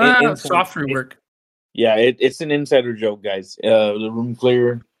 Soft rework. Yeah, it's an insider joke, guys. The room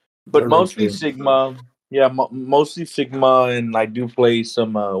clear, but mostly Sigma. Yeah, mostly Sigma, and I do play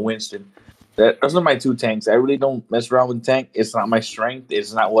some Winston. Those are my two tanks. I really don't mess around with tank. It's not my strength.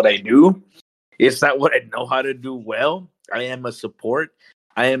 It's not what I do. It's not what I know how to do well. I am a support.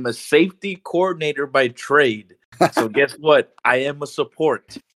 I am a safety coordinator by trade. So guess what? I am a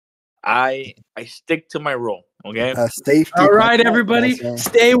support. I stick to my role. Okay. Safety. All right, everybody,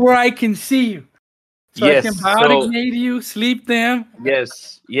 stay where I can see you. So yes, I can biotignate you, sleep them.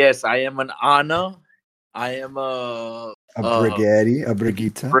 Yes. I am an Ana. I am a Brigetti, a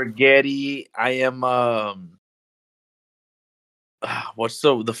Brigitte. Brigetti. I am what's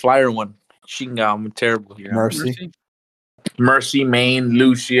the flyer one? Shinga. I'm terrible here. Mercy, Main,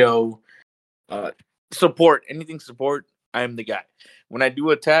 Lucio. Support. Anything support. I am the guy. When I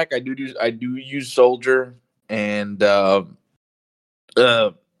do attack, I do use soldier and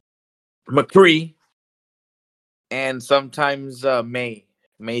McCree, and sometimes May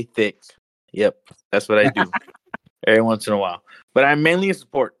Thick. Yep, that's what I do every once in a while. But I'm mainly a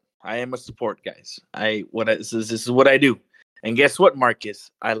support. I am a support, guys. This is what I do. And guess what,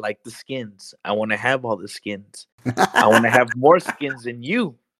 Marcus? I like the skins. I want to have all the skins. I want to have more skins than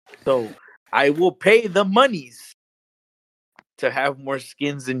you. So I will pay the monies to have more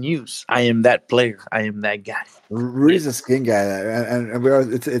skins than you. I am that player. I am that guy. Rudy's a skin guy, and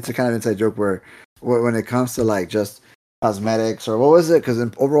it's a kind of inside joke where when it comes to like just cosmetics or what was it? Because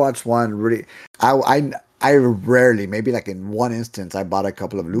in Overwatch 1, Rudy, I rarely, maybe like in one instance, I bought a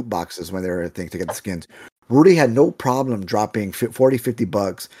couple of loot boxes when they were a thing to get the skins. Rudy had no problem dropping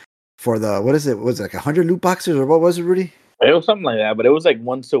 $40-$50 for the, what is it? Was it like 100 loot boxes or what was it, Rudy? It was something like that, but it was like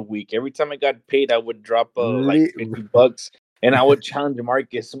once a week. Every time I got paid, I would drop like $50. And I would challenge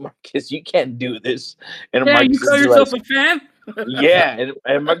Marcus, you can't do this. And yeah, Marcus you call yourself a fan? Yeah,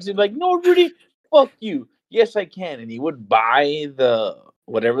 and Marcus would be like, no, Rudy, fuck you. Yes, I can. And he would buy the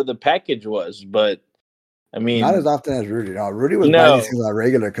whatever the package was, but I mean, Not as often as Rudy. No, Rudy was buying no, these things on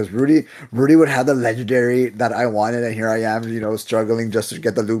regular because Rudy would have the legendary that I wanted, and here I am, struggling just to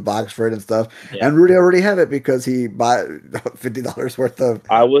get the loot box for it and stuff. yeah. And Rudy already have it because he bought $50 worth of.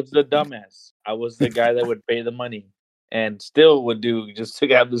 I was the dumbass. I was the guy that would pay the money and still would do just to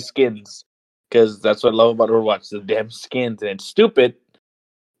have the skins because that's what I love about Overwatch, the damn skins. And it's stupid,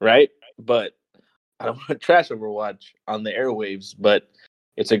 right? But I don't want to trash Overwatch on the airwaves, but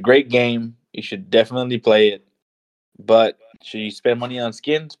it's a great game. You should definitely play it. But should you spend money on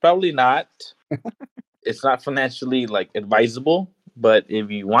skins? Probably not. It's not financially advisable, but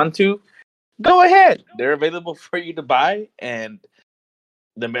if you want to, go ahead. They're available for you to buy, and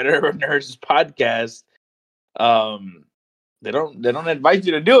the Meta Nerds podcast, they don't advise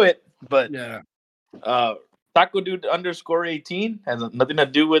you to do it, but Yeah. Tacodude _18 has nothing to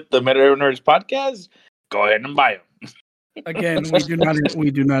do with the Meta Nerds podcast. Go ahead and buy them. Again,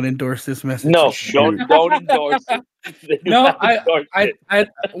 we do not endorse this message. No, Shoot. don't endorse it. They do No, not endorse it. I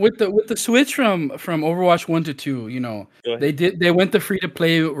with the switch from Overwatch 1 to 2, Go ahead. they went the free to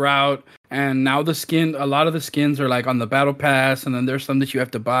play route, and now a lot of the skins are like on the battle pass, and then there's some that you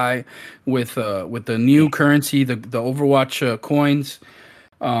have to buy with the new currency, the Overwatch coins.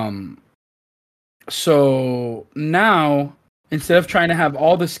 So now, instead of trying to have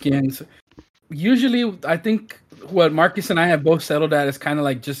all the skins, usually I think what Marcus and I have both settled at is kind of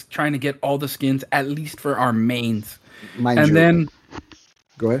like just trying to get all the skins at least for our mains. Mind And you, then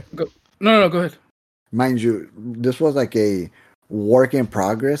go ahead. no, go ahead. Mind you, this was like a work in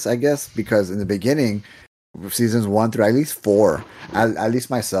progress, I guess, because in the beginning, seasons 1 through at least 4, at least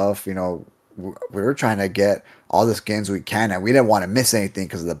myself, we were trying to get all the skins we can, and we didn't want to miss anything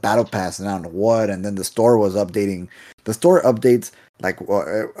because of the battle pass and I don't know what. And then the store was updating. The store updates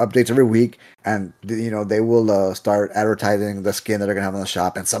updates every week, and they will start advertising the skin that they're gonna have on the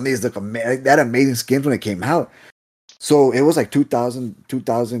shop. And some of these look they had amazing skins when it came out. So it was like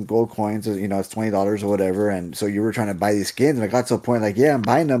 2,000 gold coins. It's $20 or whatever. And so you were trying to buy these skins, and I got to a point like, yeah, I'm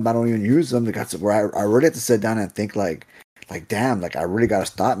buying them, but I don't even use them. It got to where I really had to sit down and think like damn, I really got to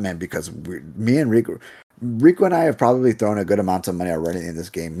stop, man, because me and Rico and I have probably thrown a good amount of money already in this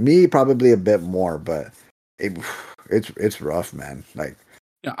game. Me probably a bit more, but it's rough, man.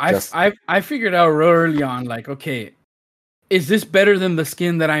 Yeah, I figured out real early on, like, okay, is this better than the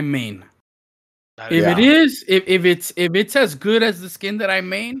skin that I main? If Yeah. it is, if it's as good as the skin that I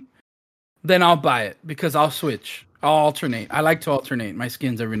main, then I'll buy it because I'll switch. I'll alternate. I like to alternate my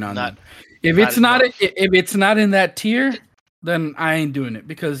skins every now and then. If it's not in that tier, then I ain't doing it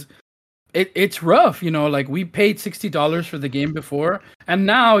because it's rough. Like we paid $60 for the game before, and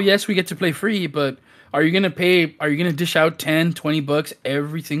now yes, we get to play free, but are you gonna dish out $10-$20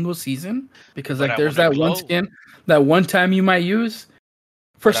 every single season? Because But I there's wanna that one glow. skin that one time you might use.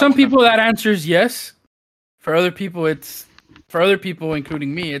 For But I some wanna- people that answer is yes. For other people,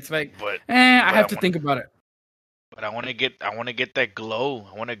 including me, it's like, But I have to think about it. But I want to get that glow.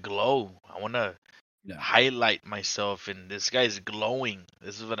 I want to glow. I want to Yeah. highlight myself, and this guy's glowing.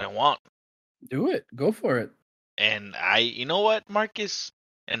 This is what I want. Do it. Go for it. And you know what, Marcus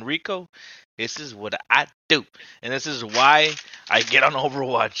and Rico, this is what I do, and this is why I get on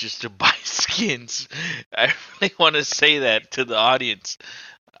Overwatch just to buy skins. I really want to say that to the audience.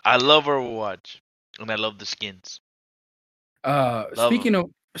 I love Overwatch, and I love the skins.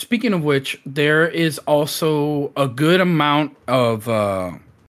 Speaking of which, there is also a good amount of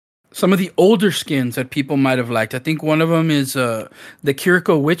some of the older skins that people might have liked. I think one of them is the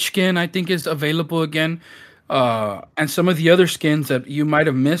Kiriko Witch skin. I think is available again, and some of the other skins that you might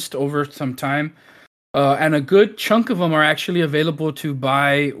have missed over some time. And a good chunk of them are actually available to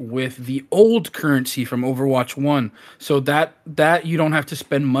buy with the old currency from Overwatch 1. So that you don't have to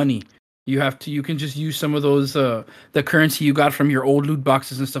spend money. You can just use some of those the currency you got from your old loot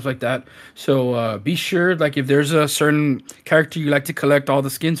boxes and stuff like that. So be sure, like, if there's a certain character you like to collect all the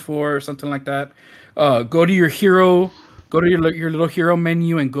skins for or something like that, go to your little hero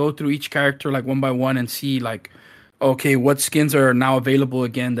menu and go through each character like one by one and see like, okay, what skins are now available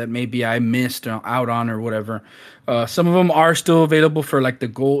again that maybe I missed out on or whatever. Some of them are still available for like the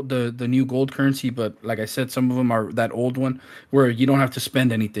gold, the new gold currency, but like I said, some of them are that old one where you don't have to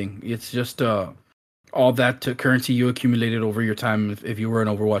spend anything. It's just all that currency you accumulated over your time if you were an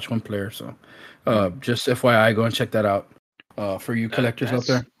Overwatch 1 player. So just FYI, go and check that out for you collectors out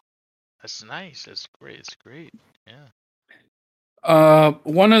there. That's nice. That's great. It's great. Yeah.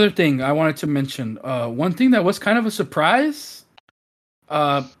 One other thing I wanted to mention. One thing that was kind of a surprise.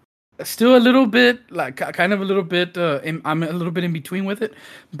 Still a little bit I'm a little bit in between with it,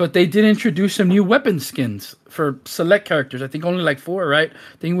 but they did introduce some new weapon skins for select characters. I think only like 4, right?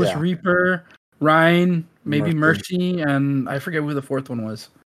 I think it was Yeah. Reaper, Rhine, maybe Mercy, and I forget who the fourth one was.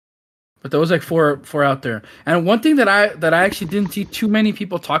 But there was like four out there. And one thing that I actually didn't see too many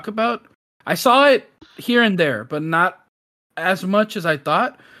people talk about, I saw it here and there, but not as much as I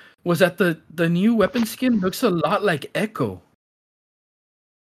thought, was that the new weapon skin looks a lot like Echo.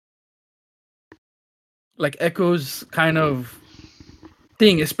 Like Echo's kind of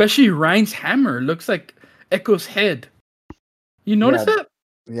thing, especially Ryan's hammer looks like Echo's head. You notice that?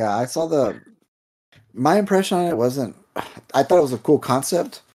 Yeah, I saw my impression on it wasn't, I thought it was a cool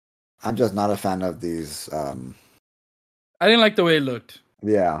concept. I'm just not a fan of these. I didn't like the way it looked.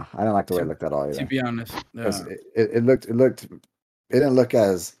 Yeah, I didn't like the way it looked at all either. To be honest, yeah. It didn't look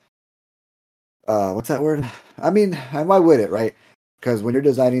as what's that word? I mean, and why would it, right? Because when you're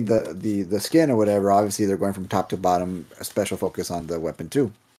designing the skin or whatever, obviously they're going from top to bottom, a special focus on the weapon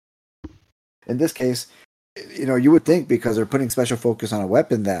too. In this case, you would think because they're putting special focus on a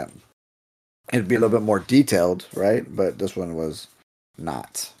weapon that it'd be a little bit more detailed, right? But this one was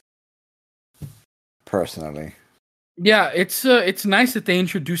not. Personally, yeah, it's nice that they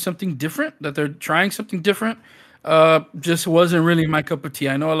introduced something different, that they're trying something different. Just wasn't really my cup of tea.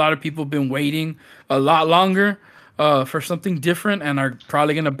 I know a lot of people have been waiting a lot longer for something different and are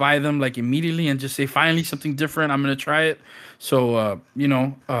probably gonna buy them like immediately and just say finally something different. I'm gonna try it. So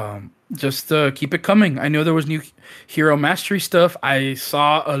just keep it coming. I know there was new hero mastery stuff. I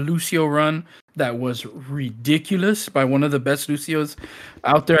saw a Lucio run that was ridiculous by one of the best Lucios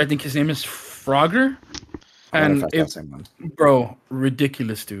out there. I think his name is Frogger. And bro,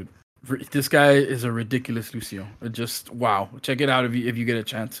 ridiculous, dude. This guy is a ridiculous Lucio. Just wow. Check it out if you get a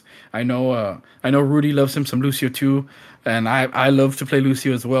chance. I know Rudy loves him some Lucio too, and I love to play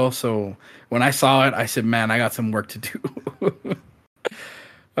Lucio as well. So when I saw it, I said, man, I got some work to do.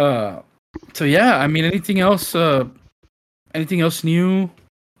 So yeah, I mean, anything else new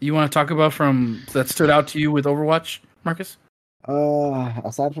you want to talk about from that stood out to you with Overwatch, Marcus?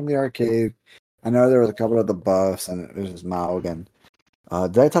 Aside from the arcade, I know there was a couple of the buffs and there's this Maug and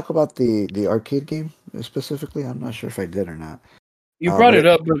did I talk about the arcade game specifically? I'm not sure if I did or not. You brought it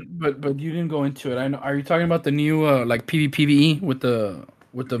up, but you didn't go into it. I know. Are you talking about the new like PvPvE with the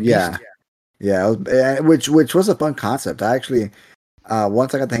yeah beast? Yeah, which was a fun concept. I actually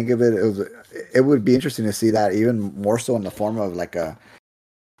once I got the hang of it, it would be interesting to see that even more so in the form of like I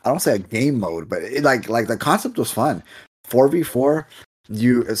don't say a game mode, but like the concept was fun. 4v4.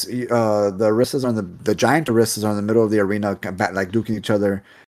 The Aristas are the giant Aristas are in the middle of the arena, like duking each other,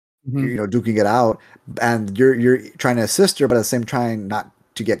 duking it out, and you're trying to assist her, but at the same time not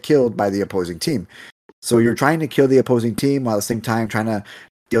to get killed by the opposing team. So you're trying to kill the opposing team while at the same time trying to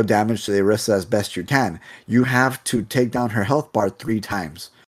deal damage to the Arista as best you can. You have to take down her health bar 3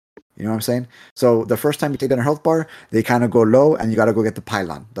 times. You know what I'm saying? So the first time you take down her health bar, they kind of go low, and you got to go get the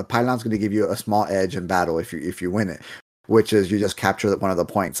pylon. The pylon's going to give you a small edge in battle if you win it, which is you just capture one of the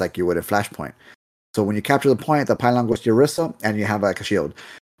points like you would in Flashpoint. So when you capture the point, the pylon goes to your Arista, and you have like a shield,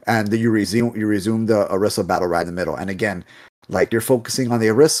 and then you resume the Arista battle right in the middle. And again, like you're focusing on the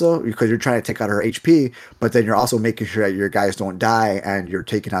Arista because you're trying to take out her HP, but then you're also making sure that your guys don't die and you're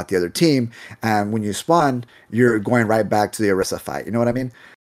taking out the other team. And when you spawn, you're going right back to the Arista fight. You know what I mean?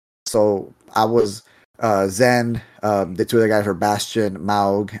 So I was Zen, the 2 other guys were Bastion,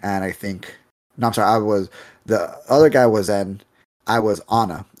 Maug, and the other guy was Zen, I was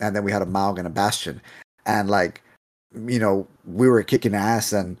Ana, and then we had a Maug and a Bastion. And like, we were kicking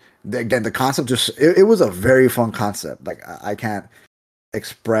ass, and again, the concept it was a very fun concept. Like I can't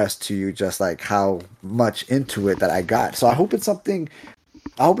express to you just like how much into it that I got. So I hope it's something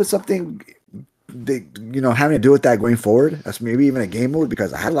they, having to do with that going forward. That's maybe even a game mode,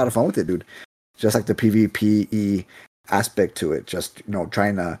 because I had a lot of fun with it, dude. Just like the PvPe aspect to it. Just,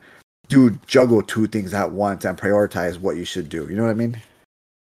 trying to juggle 2 things at once and prioritize what you should do. You know what I mean?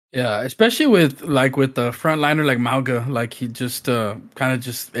 Yeah, especially with the frontliner like Mauga, like he just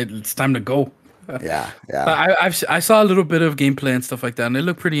it's time to go. Yeah. I saw a little bit of gameplay and stuff like that, and it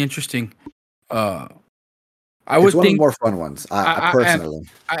looked pretty interesting. It's one of the more fun ones, personally.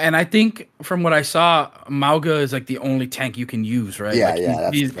 And I think from what I saw, Mauga is like the only tank you can use, right?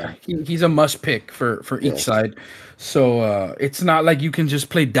 Yeah, he's a must pick for each side. So it's not like you can just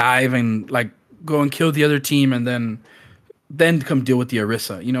play dive and like go and kill the other team and then come deal with the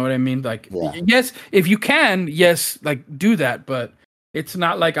Orisa. You know what I mean? Like, yes, if you can, like do that, but it's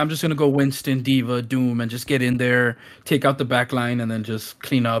not like I'm just gonna go Winston, Diva, Doom, and just get in there, take out the back line, and then just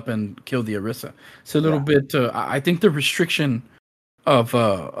clean up and kill the Orisa. It's a little bit. I think the restriction of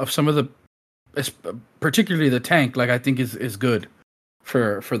some of the, particularly the tank, like I think is good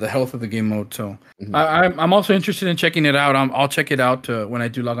for the health of the game mode. So I'm also interested in checking it out. I'll check it out when I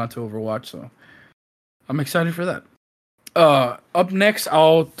do log on to Overwatch. So I'm excited for that. Up next,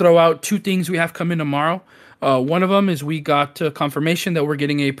 I'll throw out two things we have coming tomorrow. One of them is we got confirmation that we're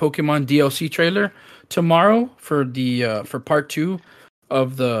getting a Pokemon DLC trailer tomorrow for the for part 2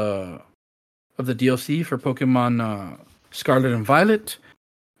 of the DLC for Pokemon Scarlet and Violet.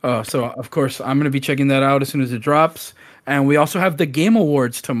 So of course I'm gonna be checking that out as soon as it drops. And we also have the Game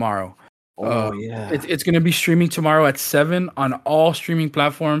Awards tomorrow. Oh yeah. It's gonna be streaming tomorrow at 7 on all streaming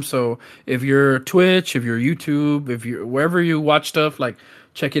platforms. So if you're Twitch, if you're YouTube, if you're wherever you watch stuff, like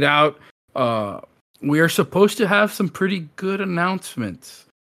check it out. We are supposed to have some pretty good announcements.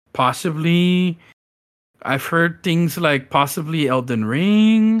 Possibly, I've heard things like possibly Elden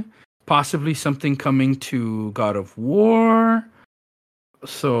Ring, possibly something coming to God of War.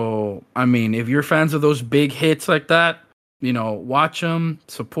 So, I mean, if you're fans of those big hits like that, watch them,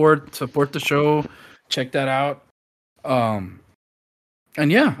 support the show, check that out.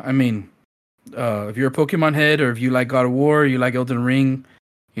 And yeah, I mean, if you're a Pokemon head or if you like God of War, you like Elden Ring,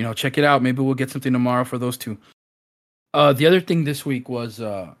 check it out. Maybe we'll get something tomorrow for those two. The other thing this week was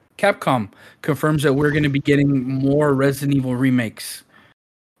Capcom confirms that we're going to be getting more Resident Evil remakes.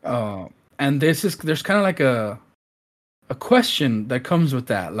 And there's kind of like a question that comes with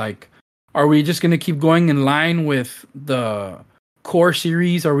that. Like, are we just going to keep going in line with the core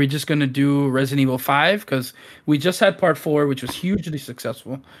series? Are we just going to do Resident Evil 5? Because we just had part 4, which was hugely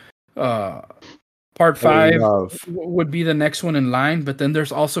successful. Part 5 would be the next one in line, but then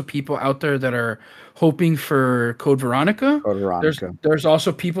there's also people out there that are hoping for Code Veronica. There's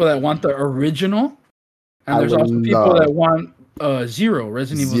also people that want the original, and there's also people that want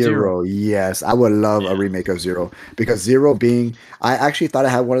Resident Evil Zero. Yes, I would love a remake of Zero, because Zero being, I actually thought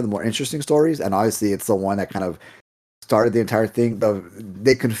it had one of the more interesting stories, and obviously it's the one that kind of started the entire thing.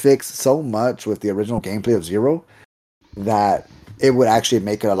 They can fix so much with the original gameplay of Zero that it would actually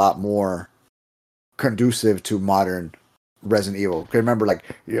make it a lot more conducive to modern Resident Evil. Remember, like,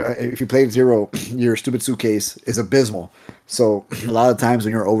 if you played Zero, your stupid suitcase is abysmal. So a lot of times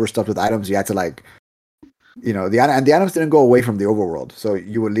when you're overstuffed with items, you had to, like, the items didn't go away from the overworld. So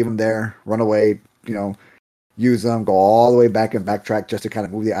you would leave them there, run away, use them, go all the way back and backtrack just to kind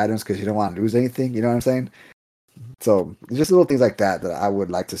of move the items because you don't want to lose anything. You know what I'm saying? So just little things like that I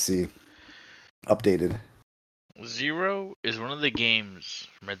would like to see updated. Zero is one of the games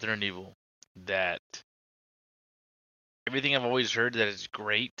from Resident Evil that everything I've always heard that it's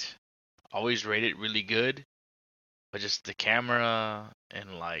great, always rated really good, but just the camera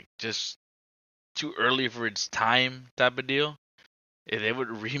and like just too early for its time type of deal. If they would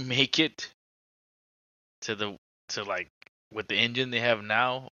remake it to like with the engine they have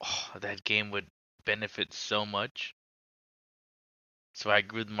now, that game would benefit so much. So I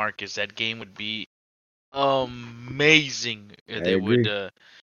agree with Marcus. That game would be amazing if they would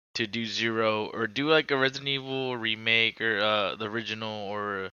to do Zero or do like a Resident Evil remake or the original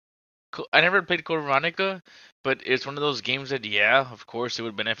or I never played Code Veronica, but it's one of those games that of course it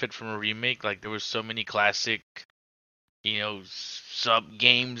would benefit from a remake. Like there was so many classic, sub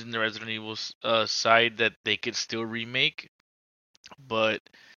games in the Resident Evil side that they could still remake. But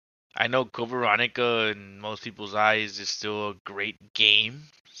I know Code Veronica in most people's eyes is still a great game,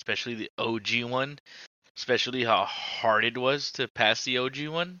 especially the OG one. Especially how hard it was to pass the OG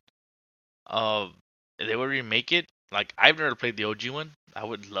one. They would remake it. Like I've never played the OG one. I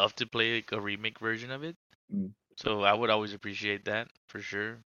would love to play like a remake version of it. So I would always appreciate that for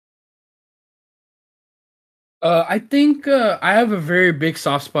sure. I think I have a very big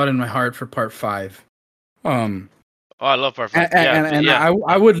soft spot in my heart for Part 5. I love Part 5.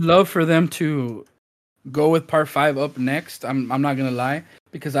 I would love for them to go with Part 5 up next. I'm not gonna lie,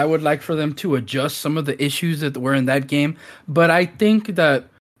 because I would like for them to adjust some of the issues that were in that game. But I think that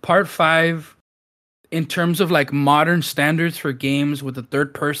Part 5, in terms of like modern standards for games with the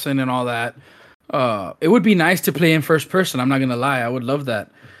third person and all that, it would be nice to play in first person. I'm not gonna lie, I would love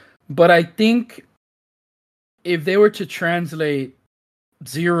that. But I think if they were to translate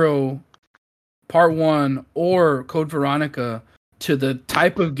Zero Part 1 or Code Veronica to the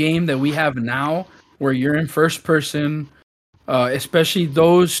type of game that we have now, where you're in first person, especially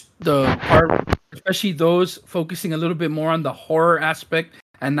those focusing a little bit more on the horror aspect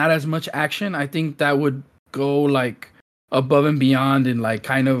and not as much action, I think that would go like above and beyond in like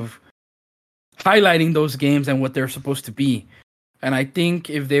kind of highlighting those games and what they're supposed to be. And I think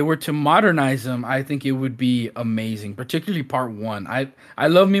if they were to modernize them, I think it would be amazing, particularly Part 1. I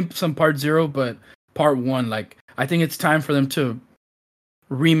love me some Part 0, but Part 1, like, I think it's time for them to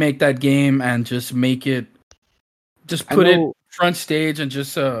remake that game and just make it, just put it front stage and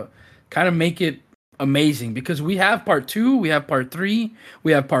just kind of make it amazing. Because we have Part 2, we have Part 3,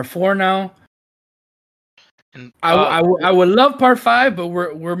 we have Part 4 now. And I would love part 5, but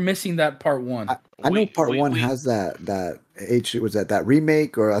we're missing that part 1. I know part one we has that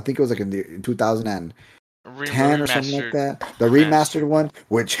remake, or I think it was like in 2010 or something like remastered that. The remastered. remastered one,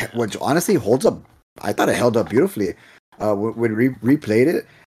 which honestly holds up. I thought it held up beautifully. When replayed it,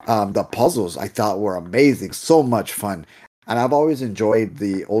 the puzzles I thought were amazing, so much fun, and I've always enjoyed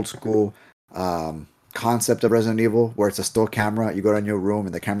the old school concept of Resident Evil, where it's a still camera. You go down your room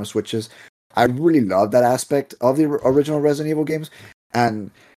and the camera switches. I really love that aspect of the original Resident Evil games,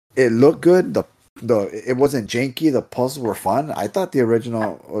 and it looked good. The it wasn't janky. The puzzles were fun. I thought the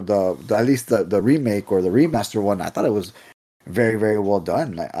original, or the at least the remake or the remaster one, I thought it was very very well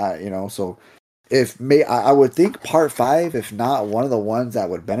done. Like so if I would think part 5, if not one of the ones that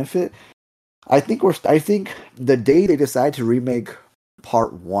would benefit. I think the day they decide to remake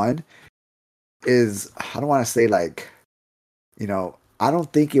part 1 is, I don't want to say like, I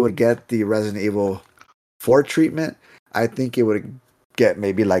don't think it would get the Resident Evil 4 treatment. I think it would get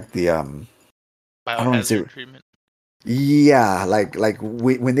maybe like the I don't want to say, Biohazard treatment. yeah,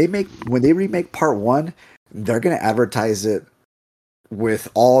 when they remake part 1, they're gonna advertise it with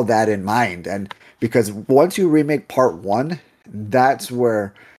all that in mind, and because once you remake part 1, that's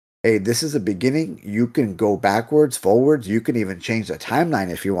where, hey, this is a beginning. You can go backwards, forwards. You can even change the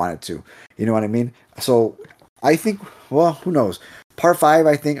timeline if you wanted to. You know what I mean? So I think, well, who knows? Part 5,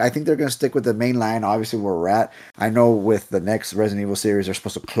 I think they're gonna stick with the main line. Obviously, where we're at. I know with the next Resident Evil series, they're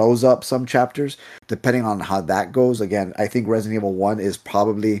supposed to close up some chapters, depending on how that goes. Again, I think Resident Evil 1 is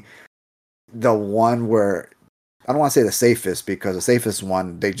probably the one where, I don't want to say the safest, because the safest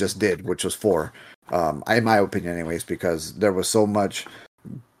one they just did, which was 4. In my opinion, anyways, because there was so much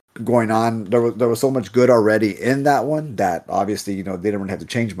going on. There was so much good already in that one that obviously they didn't really have to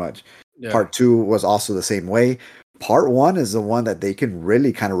change much. Yeah. Part 2 was also the same way. Part 1 is the one that they can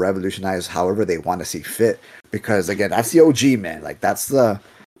really kind of revolutionize however they want to see fit, because again, that's the OG, man. Like that's so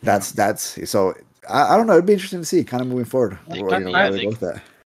I don't know. It'd be interesting to see kind of moving forward. They Where, can, where yeah, they they go with that.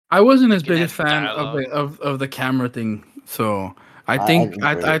 I wasn't as can big a add fan of dialogue. the camera thing, so I I think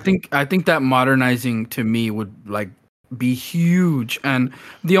enjoyed it. I think that modernizing to me would like be huge. And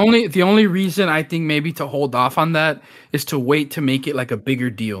the only reason I think maybe to hold off on that is to wait to make it like a bigger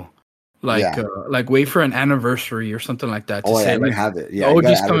deal, Yeah. like wait for an anniversary or something like that to Oh yeah, say and you like have it. the Yeah, you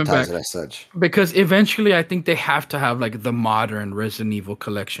gotta OG's coming advertise back, it as such. because eventually I think they have to have like the modern Resident Evil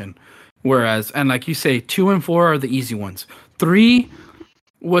collection. Whereas, and like you say, 2 and 4 are the easy ones. 3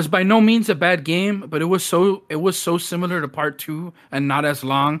 was by no means a bad game, but it was so similar to part 2 and not as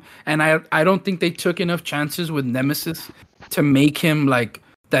long. And I don't think they took enough chances with Nemesis to make him like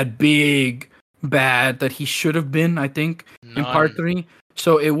that big bad that he should have been, I think, in part None. 3.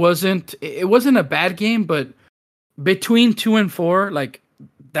 So it wasn't a bad game, but between 2 and 4, like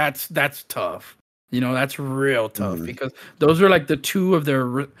that's tough. That's real tough, Mhm. because those are like the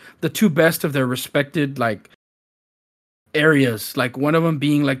two best of their respected like areas. Like one of them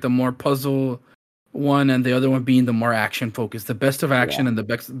being like the more puzzle one, and the other one being the more action focused. The best of Yeah. action and the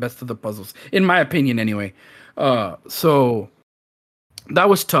best of the puzzles, in my opinion, anyway. So that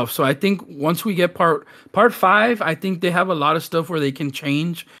was tough. So I think once we get part 5, I think they have a lot of stuff where they can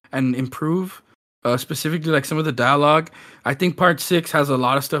change and improve. Specifically, like some of the dialogue. I think part 6 has a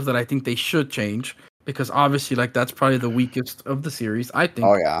lot of stuff that I think they should change, because obviously, like that's probably the weakest of the series. I Oh think,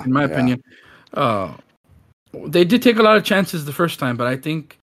 yeah. in my Yeah. opinion. They did take a lot of chances the first time, but I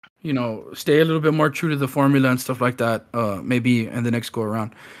think, stay a little bit more true to the formula and stuff like that. Maybe in the next go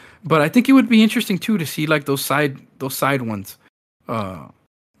around. But I think it would be interesting too to see like those side ones, uh,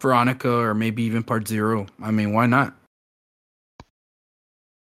 Veronica, or maybe even Part Zero. I mean, why not?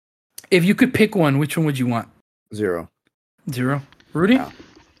 If you could pick one, which one would you want? 0. Zero, Rudy, Yeah.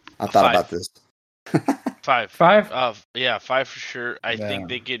 I A thought five. about this. 5. 5. Yeah, 5 for sure. I Yeah. think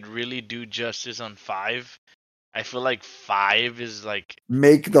they could really do justice on 5. I feel like 5 is like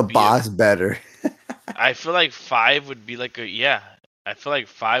Make the would be a. boss better. I feel like 5 would be like a, yeah. I feel like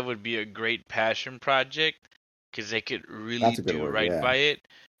 5 would be a great passion project because they could really That's a good do word. right Yeah. by it,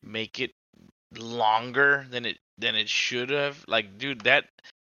 make it longer than it should have. Like, dude, that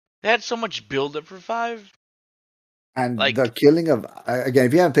they had so much build up for 5. And the Like, killing of, again,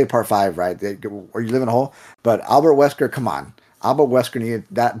 if you haven't played part 5, right, or you live in a hole, but Albert Wesker, come on, Albert Wesker needed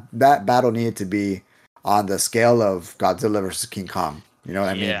that battle needed to be on the scale of Godzilla versus King Kong. You know what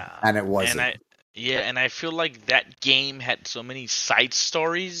I mean? yeah, And it and wasn't. I feel like that game had so many side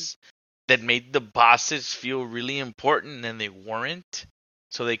stories that made the bosses feel really important and they weren't.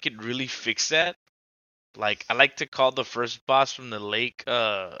 So they could really fix that. Like I like to call the first boss from the lake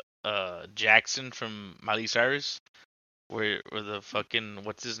Jackson from Miley Cyrus. Where the fucking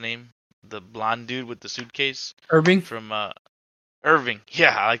what's his name? the blonde dude with the suitcase Irving. from Irving.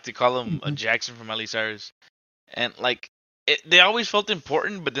 Yeah, I like to call him Mhm. Jackson from Miley Cyrus. And like they always felt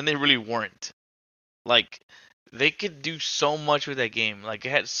important, but then they really weren't. Like they could do so much with that game. Like it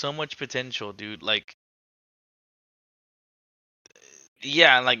had so much potential, dude. Like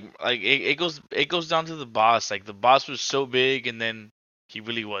yeah, like it goes down to the boss. Like the boss was so big, and then he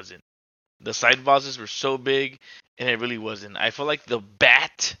really wasn't. The side bosses were so big, and it really wasn't. I feel like the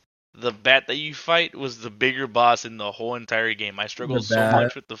bat that you fight was the bigger boss in the whole entire game. I The struggled so bat.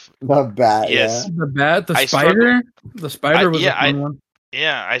 much with The bat, yeah. yes, The bat. The I struggled. spider. The spider was a Yeah, fun one.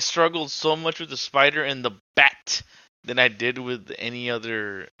 I struggled so much with the spider and the bat than I did with any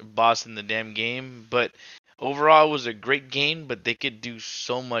other boss in the damn game. But overall, it was a great game. But they could do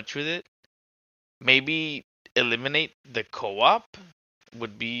so much with it. Maybe eliminate the co-op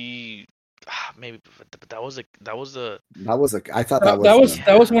would be maybe, but I thought that That, was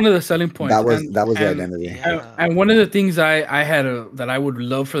that was one of the selling points, that was the and identity. yeah. and one of the things I had that I would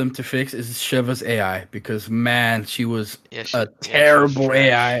love for them to fix is Shiva's AI, because man, she was Yeah, a she was terrible trash.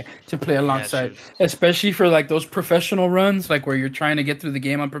 AI to play Yeah, she alongside, was. especially for like those professional runs, like where you're trying to get through the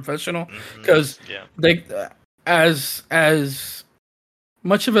game on professional, because Yeah. they as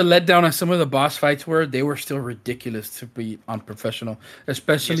much of a letdown as some of the boss fights were, they were still ridiculous to beat on professional.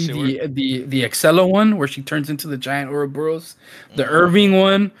 Especially Yes, they were. the Excella one where she turns into the giant Ouroboros. The Mhm. Irving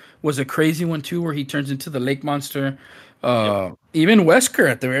one was a crazy one too, where he turns into the lake monster. Even Wesker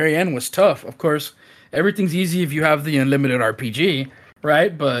at the very end was tough. Of course, everything's easy if you have the unlimited RPG,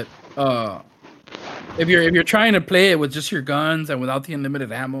 right? But if you're trying to play it with just your guns and without the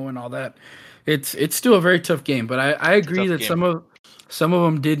unlimited ammo and all that, it's still a very tough game. But I It's a agree tough that game. some of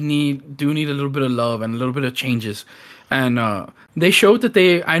them do need a little bit of love and a little bit of changes, and they showed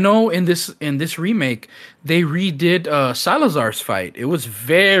that I know in this remake they redid Salazar's fight. It was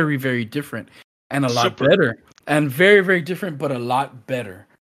very different and a lot Super. better, and very different, but a lot better.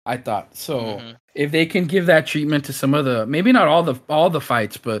 I thought so. Mhm. If they can give that treatment to some of the, maybe not all the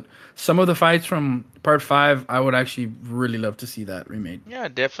fights, but some of the fights from Part 5, I would actually really love to see that remade. Yeah,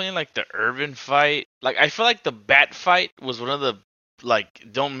 definitely like the urban fight. Like I feel like the bat fight was one of the like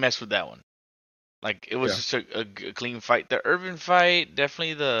don't mess with that one. Like it was Yeah. just a clean fight. The urban fight,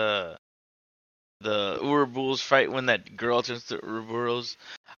 definitely the Ouroboros fight when that girl turns to Ouroboros.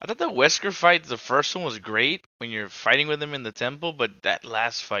 I thought the Wesker fight, the first one was great when you're fighting with him in the temple, but that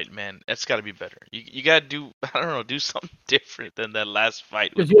last fight, man, that's got to be better. You gotta do I don't know, do something different than that last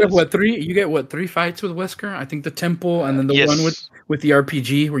fight with Because you have what Wesker. three? You get what, three fights with Wesker? I think the temple, and then the one Yes, with the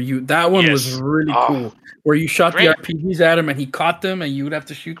RPG, where you, that one was yes. really Oh, cool. Where you shot the great, RPGs at him and he caught them, and you would have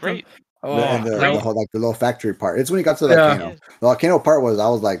to shoot them. great, And Oh, the great. whole like the little factory part. It's when he got to the yeah. volcano. Yes. The volcano part was I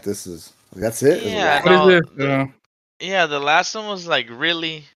was like, that's it. It's a Yeah, wrap. What is no, this? the last one was like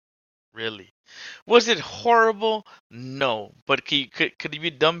really, really. Was it horrible? No. But could you be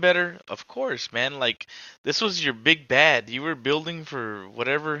done better? Of course, man. Like this was your big bad. You were building for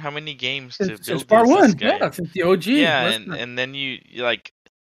whatever how many games to Since build part this one, guy. yeah, since the OG Yeah, and Wesker. and then you like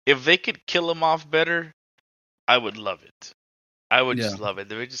if they could kill him off better, I would love it. I would Yeah. just love it.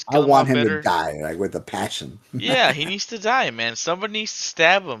 They would just I kill him want off him to better. die like with a passion. Yeah, he needs to die, man. Somebody needs to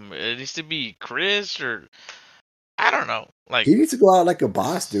stab him. It needs to be Chris or I don't know. Like He needs to go out like a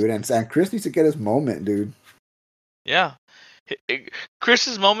boss, dude, and Chris needs to get his moment, dude. yeah.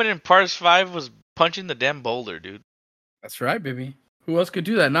 Chris's moment in Parts 5 was punching the damn boulder, dude. That's right, baby. Who else could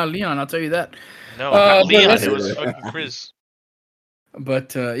do that? Not Leon, I'll tell you that. No, not But Leon. let's, It was fucking Chris.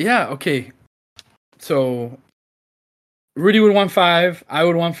 but yeah, okay. So Rudy would want 5. I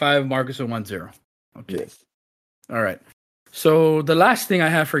would want 5. Marcus would want 0. Okay. Yes. All right. So the last thing I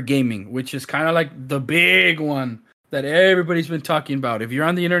have for gaming, which is kind of like the big one that everybody's been talking about. If you're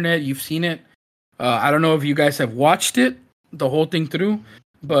on the internet, you've seen it. I don't know if you guys have watched it, the whole thing through,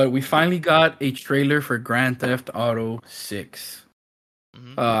 but we finally got a trailer for Grand Theft Auto 6.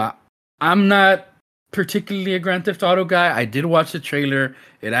 Mhm. I'm not particularly a Grand Theft Auto guy. I did watch the trailer.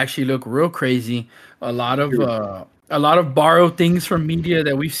 It actually looked real crazy. A lot of borrowed things from media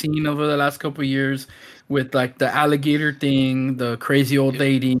that we've seen over the last couple of years, with like the alligator thing, the crazy old Yep.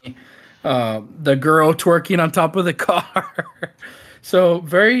 lady, the girl twerking on top of the car. So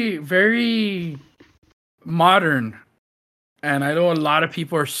very modern, and I know a lot of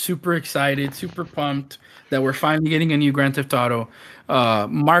people are super excited, super pumped that we're finally getting a new Grand Theft Auto.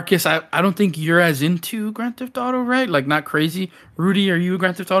 Marcus, I don't think you're as into Grand Theft Auto, right? Like, not crazy. Rudy, are you a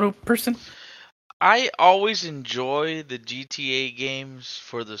Grand Theft Auto person? I always enjoy the GTA games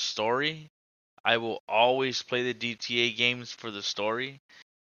for the story. I will always play the GTA games for the story.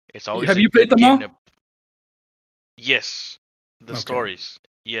 It's always Have a you played good them game all? to. Yes, the Okay. stories.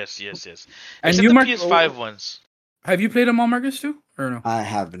 Yes, yes, yes. And Except you, the Mark, PS5 ones. have you played them all, Marcus, too, or no? I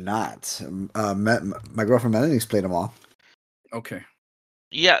have not. My girlfriend Melanie's played them all. Okay.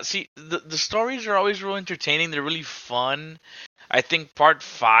 Yeah, see, the stories are always real entertaining. They're really fun. I think part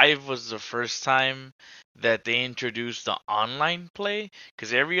 5 was the first time that they introduced the online play.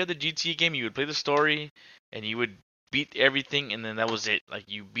 Because every other GTA game, you would play the story and you would beat everything, and then that was it. Like,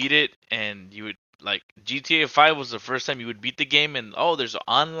 you beat it, and you would, like, GTA 5 was the first time you would beat the game, and oh, there's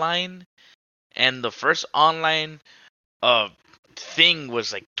online. And the first online uh thing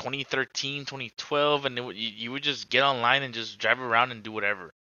was like 2013, 2012, and you would just get online and just drive around and do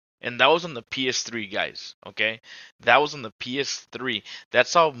whatever. And that was on the PS3, guys. Okay, that was on the PS3.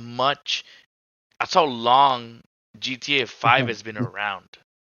 That's how much. That's how long GTA 5 has been around.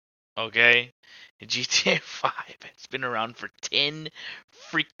 Okay, GTA 5 has been around for 10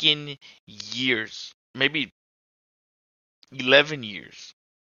 freaking years, maybe 11 years.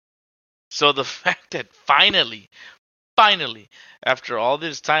 So the fact that finally, after all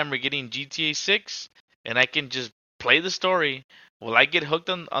this time, we're getting GTA 6, and I can just play the story. Will I get hooked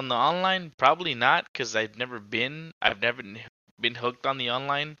on the online? Probably not, because I've never been hooked on the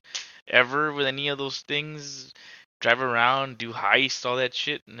online ever with any of those things. Drive around, do heists, all that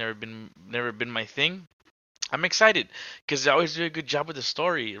shit. Never been my thing. I'm excited because they always do a good job with the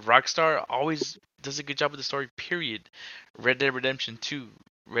story. Rockstar always does a good job with the story. Period. Red Dead Redemption 2,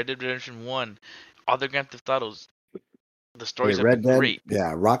 Red Dead Redemption 1, other Grand Theft Autos. The Yeah, stories have Red been Dead. great.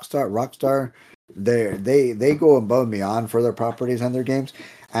 Yeah, Rockstar. They go above and beyond for their properties and their games.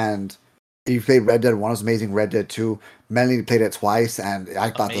 And you played Red Dead 1 was amazing. Red Dead 2, Melanie played it twice, and I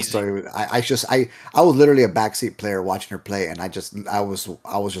thought the Amazing. story. I was literally a backseat player watching her play, and I was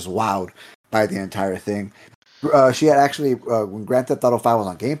just wowed by the entire thing. She had actually when Grand Theft Auto 5 was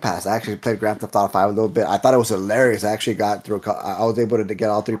on Game Pass. I actually played Grand Theft Auto 5 a little bit. I thought it was hilarious. I actually got through. I was able to get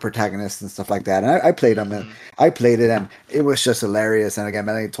all three protagonists and stuff like that. And I played them. And Hmm. I played it, and it was just hilarious. And again,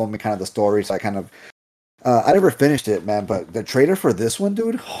 Melanie told me kind of the story, so I kind of I never finished it, man. But the trailer for this one,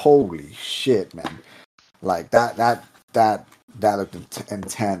 dude, holy shit, man! Like that looked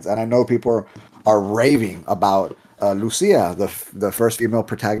intense. And I know people are raving about Lucia, the first female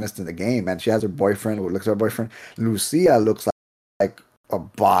protagonist in the game, and she has her boyfriend who looks at her boyfriend. Lucia looks like a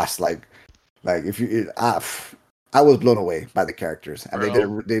boss. Like if you, I was blown away by the characters, and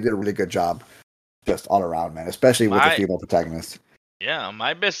Bro, they did a really good job just all around, man. Especially with the my female protagonist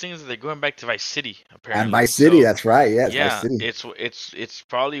my best thing is that they're going back to Vice City and apparently. Vice City. So That's right. Yes, Vice yeah, City. it's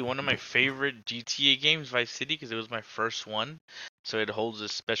probably one of my favorite GTA games, Vice City, because it was my first one. So it holds a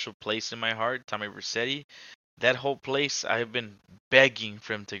special place in my heart. Tommy Vercetti, that whole place, I've been begging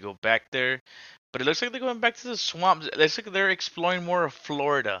for him to go back there, but it looks like they're going back to the swamps. It looks like they're exploring more of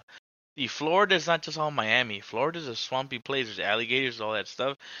Florida. The Florida is not just all Miami. Florida is a swampy place. There's alligators, all that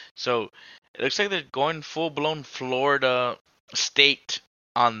stuff. So it looks like they're going full blown Florida state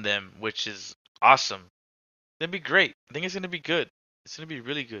on them, which is awesome. That'd be great. I think it's gonna be good. It's gonna be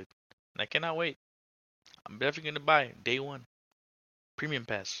really good. And I cannot wait. I'm definitely gonna buy day one premium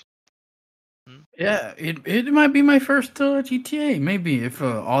pass. Hmm? Yeah, it might be my first GTA. Maybe if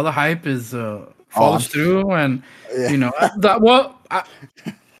all the hype is Oh, I'm follows through, and yeah. you know that. Well,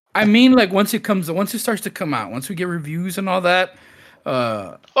 I mean, like once it starts to come out, once we get reviews and all that,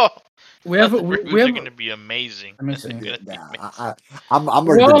 uh, Oh, we have the we reviews are have. gonna be amazing. Let me They're see. gonna be Yeah, amazing. I'm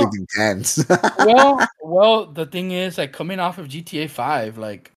already Well, predicting tens. well. The thing is, like coming off of GTA 5,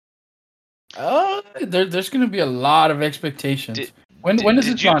 like, there's gonna be a lot of Did expectations. When does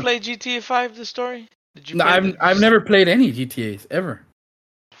did it you launch? play GTA 5 the story? Did you No, play I've this? never played any GTA's ever.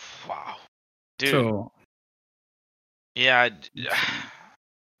 Wow, dude. So Yeah,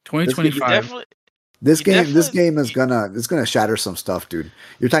 this game, you 2025. definitely, this you game, this definitely, game is gonna shatter some stuff, dude.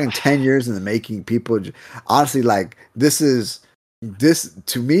 You're talking 10 years in the making. People, honestly, like this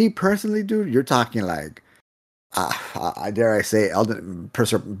to me personally, dude. You're talking like, I dare I say,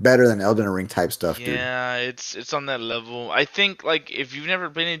 better than Elden Ring type stuff, dude. yeah, it's on that level. I think like if you've never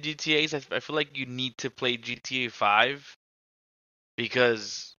been in GTA's, I feel like you need to play GTA 5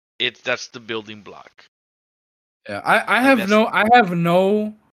 because that's the building block. Yeah, Like that's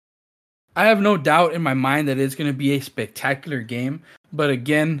I have no doubt in my mind that it's going to be a spectacular game. But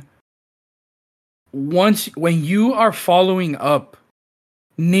again, once when you are following up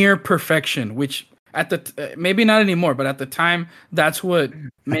near perfection, which maybe not anymore, but at the time that's what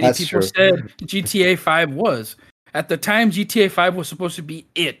many That's people true. said GTA 5 was. At the time GTA 5 was supposed to be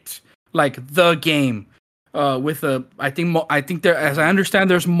like the game. With I think there, as I understand,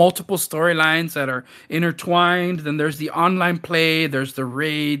 there's multiple storylines that are intertwined. Then there's the online play, there's the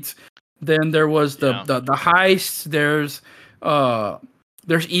raids, then there was yeah, the heists. There's uh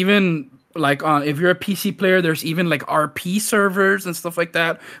there's even like on if you're a PC player, there's even like RP servers and stuff like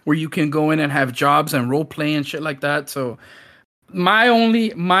that where you can go in and have jobs and role play and shit like that. So my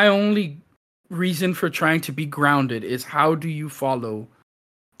only reason for trying to be grounded is how do you follow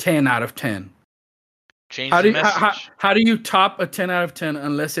 10 out of 10? Change How the do you, message. how do you top a 10 out of 10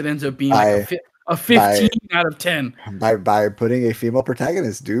 unless it ends up being like by a by 15 out of 10? by putting a female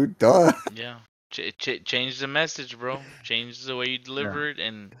protagonist, dude. Duh. Yeah. Change the message, bro. Change the way you Yeah. deliver it,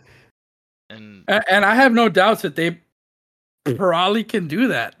 and And I have no doubts that they probably can do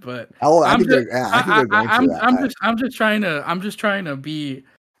that, but Oh, I I'm think just they're. Yeah, I think they're going to. I'm just trying to be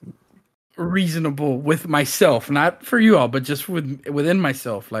reasonable with myself, not for you all, but just within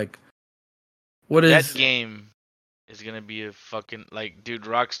myself. Like, what that is game is gonna be a fucking like, dude.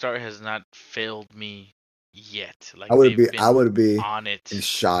 Rockstar has not failed me yet. Like they've I been would be on in it.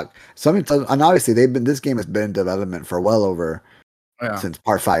 shock. Something, and obviously this game has been in development for well over yeah since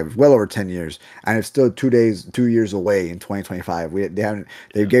part five, well over 10 years, and it's still 2 years away in 2025. They haven't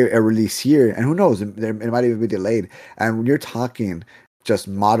they Yeah. gave a release here, and who knows, it might even be delayed. And when you're talking just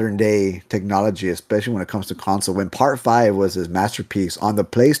modern day technology, especially when it comes to console, when part five was his masterpiece on the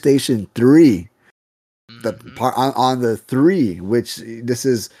PlayStation 3, the Mhm. part on the three, which this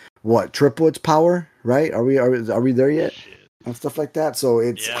is what triple its power, right? Are we there yet? Shit. And stuff like that. So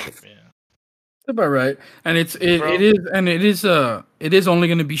it's Yeah. that's about right. And Bro. it is only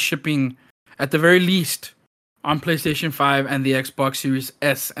going to be shipping at the very least on PlayStation 5 and the Xbox Series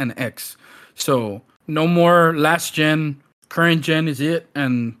S and X. So no more last gen, current gen is it,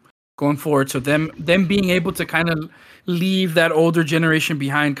 and going forward. So them being able to kind of leave that older generation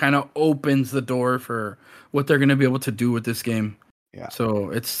behind kind of opens the door for what they're going to be able to do with this game. yeah.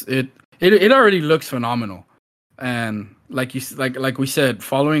 So it already looks phenomenal, and like we said,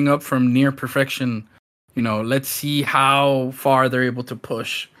 following up from near perfection. Let's see how far they're able to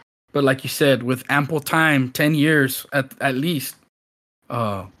push. But like you said, with ample time, 10 years at least,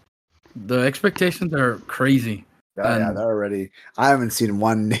 uh, the expectations are crazy. Oh yeah, And they're already. I haven't seen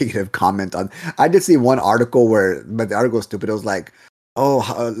one negative comment on. I did see one article but the article was stupid. It was like,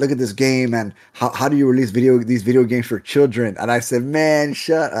 "Oh, look at this game, and how do you release these video games for children?" And I said, "Man,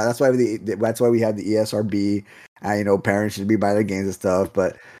 shut." That's why we have the ESRB, and parents should be buying their games and stuff.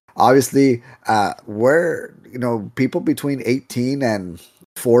 But obviously, we're people between 18 and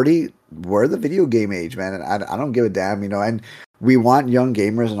 40, we're the video game age, man, and I don't give a damn, and we want young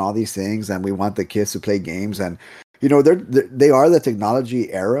gamers and all these things, and we want the kids to play games and they are the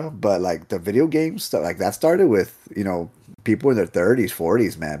technology era, but like the video games stuff, like that started with people in their 30s,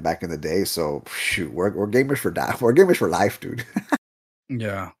 40s, man, back in the day. So shoot, we're gamers for that. We're gamers for life, dude.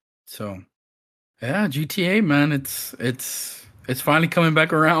 yeah, so yeah, GTA, man, it's finally coming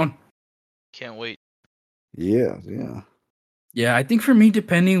back around. Can't wait. Yeah, yeah. Yeah, I think for me,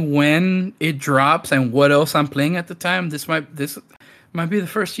 depending when it drops and what else I'm playing at the time, this might be the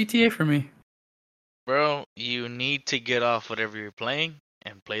first GTA for me. Bro, you need to get off whatever you're playing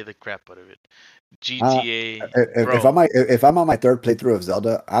and play the crap out of it. Uh, GTA, if bro, I'm on my third playthrough of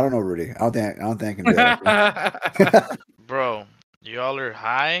Zelda, I don't know, Rudy. I don't think I can do that. bro, y'all are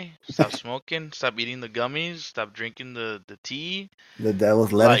high. Stop smoking. Stop eating the gummies. Stop drinking the tea. The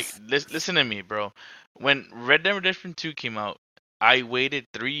devil's Like, lettuce. listen to me, bro. When Red Dead Redemption 2 came out, I waited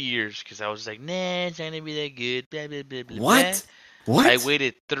 3 years because I was like, nah, it's not gonna be that good. Blah blah blah blah blah. What? I What?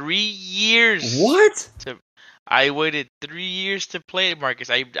 waited 3 years What? to. I waited 3 years to play it, Marcus.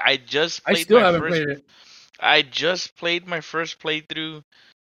 I just I played still my haven't first. played it. I just played my first playthrough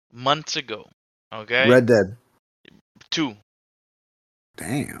months ago. Okay, Red Dead. 2.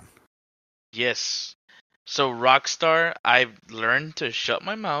 Damn. Yes. So Rockstar, I've learned to shut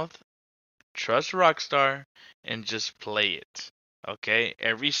my mouth, trust Rockstar, and just play it. Okay?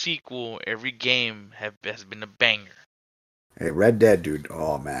 Every sequel, every game has been a banger. Hey, Red Dead, dude.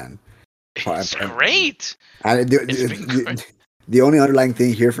 Oh man. It's great. And It's been great. the only underlying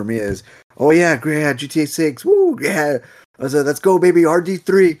thing here for me is, oh yeah, great, yeah, GTA 6, woo, yeah, let's go, baby,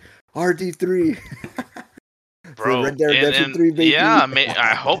 RD3, RD3, the Bro, Red Dead Redemption and 3, yeah, baby.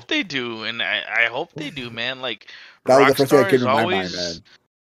 I hope they do, and I hope they do, man. Like That was the first thing that Rockstar came is to my mind, always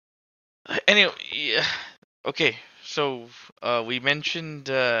man. anyway. Yeah, okay, so we mentioned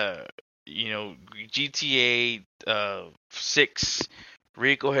GTA 6.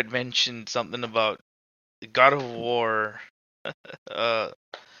 Rico had mentioned something about God of War. Uh,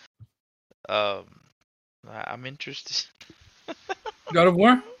 um, I'm interested. God of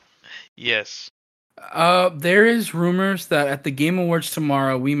War. Yes. There is rumors that at the Game Awards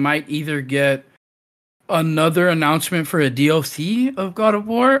tomorrow we might either get another announcement for a DLC of God of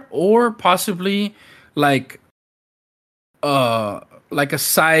War, or possibly like like a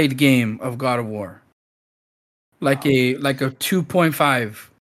side game of God of War, like a 2.5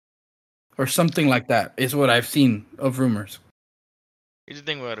 or something like that is what I've seen of rumors. Here's the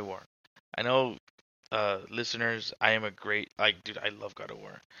thing with God of War. I know, listeners, I am a great dude. I love God of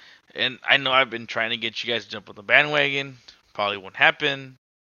War, and I know I've been trying to get you guys to jump on the bandwagon. Probably won't happen,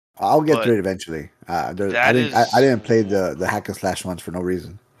 I'll get but through it eventually. that I is didn't play the hack and slash ones for no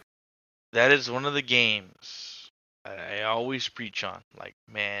reason. that is one of the games I always preach on. Like,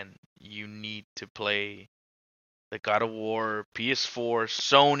 man, you need to play the God of War PS4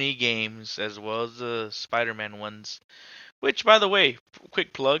 Sony games as well as the Spider-Man ones. Which, by the way,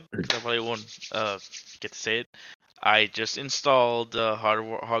 quick plug, because I probably won't get to say it. I just installed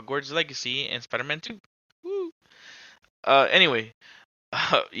Hogwarts Legacy and Spider-Man 2. Woo! Anyway,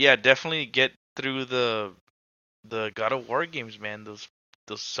 yeah, definitely get through the God of War games, man. Those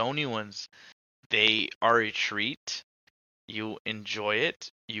Sony ones, they are a treat. You enjoy it.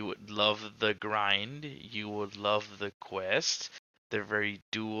 You would love the grind. You would love the quest. They're very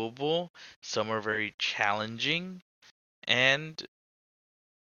doable. Some are very challenging, and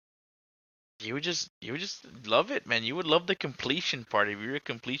you would just love it, man. You would love the completion part. If you're a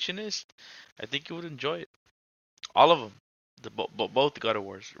completionist, I think you would enjoy it. All of them, both God of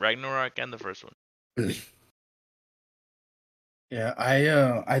Wars, Ragnarok and the first one. Yeah,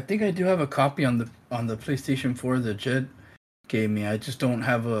 I think I do have a copy on the PlayStation 4 that Jed gave me. I just don't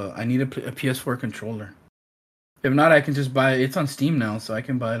have I need a PS4 controller. If not, I can just buy it. It's on Steam now, so I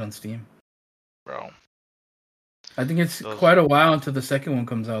can buy it on Steam. Bro, I think it's those quite a while until the second one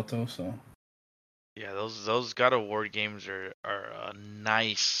comes out, though. So yeah, those God of War games are a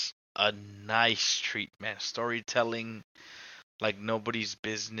nice treat, man. Storytelling like nobody's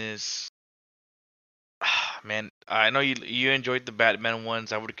business. Man, I know you enjoyed the Batman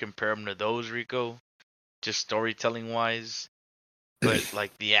ones. I would compare them to those, Rico, just storytelling wise. But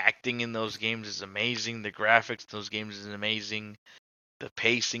like the acting in those games is amazing. The graphics in those games is amazing. The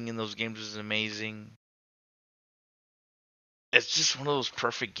pacing in those games is amazing. It's just one of those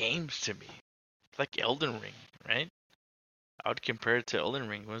perfect games to me. It's like Elden Ring, right? I would compare it to Elden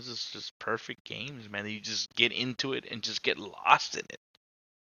Ring. It was just perfect games, man. You just get into it and just get lost in it.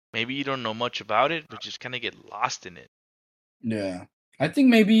 Maybe you don't know much about it, but just kind of get lost in it. yeah, I think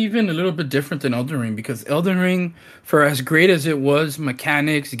maybe even a little bit different than Elden Ring because Elden Ring, for as great as it was,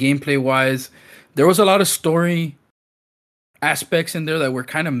 mechanics, gameplay wise, there was a lot of story aspects in there that were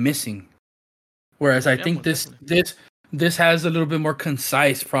kind of missing. Whereas I Yeah, think most this definitely. this this has a little bit more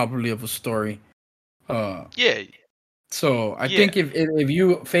concise, probably, of a story. Uh, Yeah, so I yeah. think if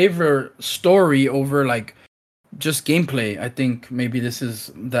you favor story over like just gameplay, I think maybe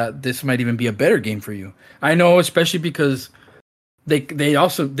this might even be a better game for you. I know, especially because they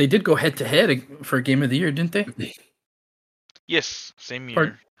did go head to head for Game of the Year, didn't they? Yes, same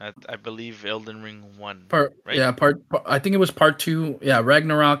Part year. I believe Elden Ring won, part right? yeah I think it was part two. Yeah,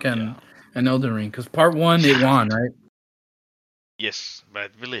 Ragnarok Yeah. and Elden Ring because part one it Yeah, won, right? yes, but I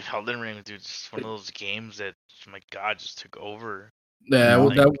believe Elden Ring, dude, just one of those games that, my God, just took over. Yeah, No,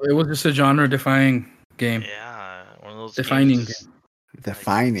 Like, it was just a genre defining game. yeah, one of those games Defining just game. like, dude,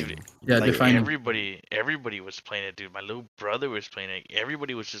 defining. Yeah, like defining. everybody was playing it, dude. My little brother was playing it.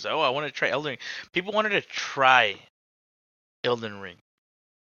 Everybody was just, oh, I want to try Elden Ring. People wanted to try Elden Ring.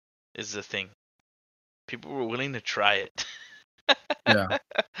 Is the thing. People were willing to try it. Yeah.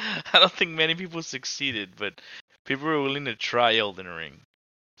 I don't think many people succeeded, but people were willing to try Elden Ring.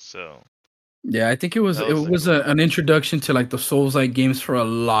 So Yeah, I think that it was the was cool an part. introduction to like the Souls-like games for a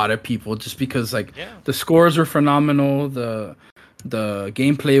lot of people, just because like Yeah, the scores were phenomenal, the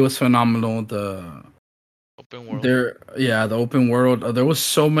gameplay was phenomenal, open world. the open world. There was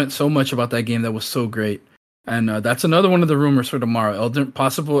so much about that game that was so great, and that's another one of the rumors for tomorrow.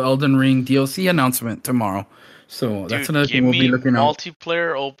 Possible Elden Ring DLC announcement tomorrow. So that's Dude, another thing give we'll be me looking out.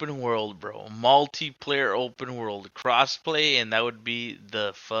 multiplayer open world, bro. Multiplayer open world. Crossplay, and that would be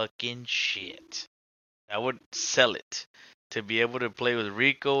the fucking shit. I would sell it to be able to play with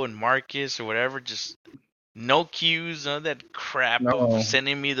Rico and Marcus or whatever. Just no queues, none of that crap of No,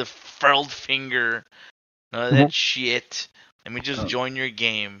 sending me the furled finger, none of that shit. Let me just uh, join your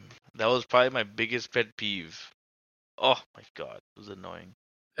game. That was probably my biggest pet peeve. Oh my god, it was annoying.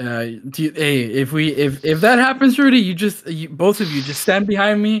 hey, if that happens, Rudy, both of you just stand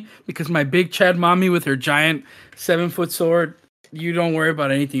behind me because my big Chad mommy with her giant 7-foot sword. You don't worry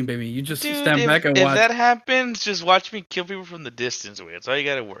about anything, baby. You just Dude, stand if back and if watch. that happens, just watch me kill people from the distance away. That's all you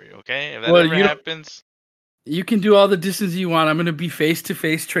gotta worry, okay? If that Well, ever happens, you can do all the distance you want. I'm gonna be face to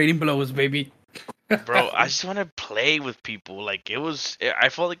face trading blows, baby. Bro, I just want to play with people. I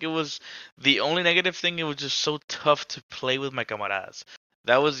felt like it was the only negative thing. It was just so tough to play with my camaradas.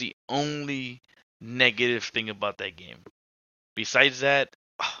 That was the only negative thing about that game. Besides that,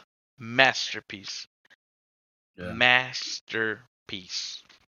 masterpiece. Yeah. Masterpiece.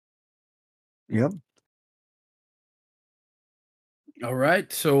 Yep. All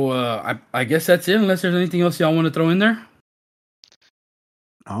right. So I guess that's it. Unless there's anything else y'all want to throw in there.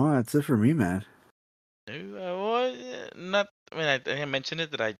 Oh, that's it for me, man. Not. I mean, I think I mentioned it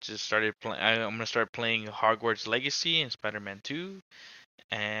that I just started playing. I'm gonna start playing Hogwarts Legacy and Spider-Man 2,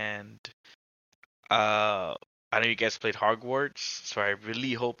 and I know you guys played Hogwarts, so I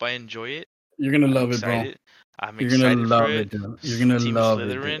really hope I enjoy it. You're gonna I'm love it, bro. excited. I'm You're gonna excited for love it. it, dude. You're gonna Team love it,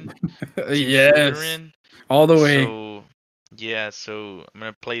 dude. Slytherin. Team Yes, Slytherin. all the way. So yeah, so I'm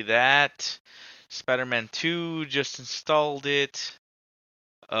gonna play that. Spider-Man 2 just installed it.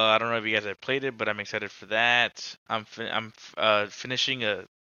 I don't know if you guys have played it, but I'm excited for that. I'm finishing I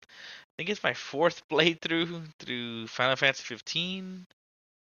think it's my fourth playthrough through Final Fantasy 15.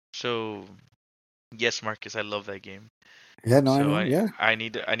 So yes, Marcus, I love that game. Yeah, no, I So know. Yeah. I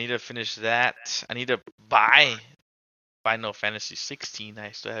need to finish that. I need to buy Final Fantasy 16.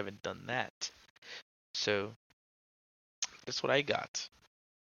 I still haven't done that. So that's what I got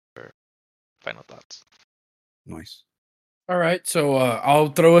for final thoughts. Nice. All right, so I'll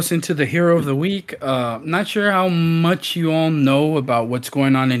throw us into the hero of the week. Not sure how much you all know about what's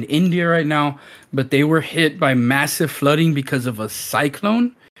going on in India right now, but they were hit by massive flooding because of a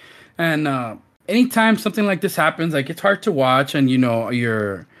cyclone. And anytime something like this happens, like it's hard to watch, and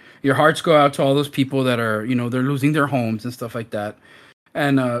your hearts go out to all those people that are they're losing their homes and stuff like that.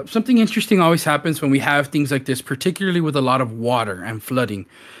 And something interesting always happens when we have things like this, particularly with a lot of water and flooding.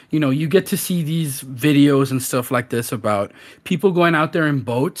 You get to see these videos and stuff like this about people going out there in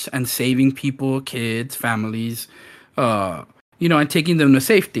boats and saving people, kids, families, uh, and taking them to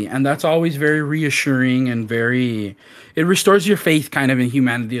safety. And that's always very reassuring and it restores your faith kind of in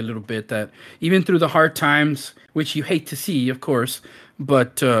humanity a little bit, that even through the hard times, which you hate to see, of course,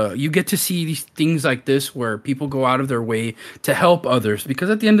 but you get to see these things like this where people go out of their way to help others, because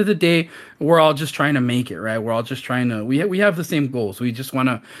at the end of the day we're all just trying to make it, right? We're all just trying to we have the same goals. We just want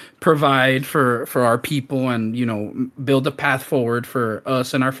to provide for our people, and build a path forward for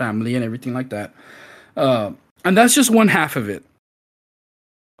us and our family and everything like that. And that's just one half of it.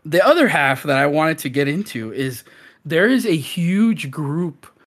 The other half that I wanted to get into is there is a huge group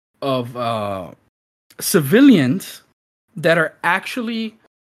of civilians that are actually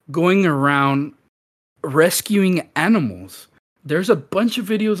going around rescuing animals. There's a bunch of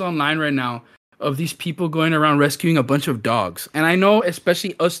videos online right now of these people going around rescuing a bunch of dogs. And I know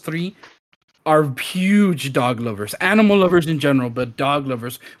especially us three are huge dog lovers, animal lovers in general, but dog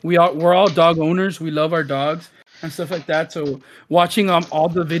lovers. We're all dog owners. We love our dogs and stuff like that. So watching all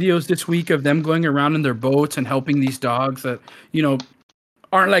the videos this week of them going around in their boats and helping these dogs that,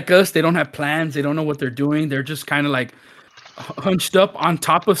 aren't like us. They don't have plans. They don't know what they're doing. They're just kind of like hunched up on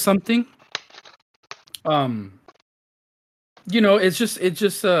top of something. Um, it's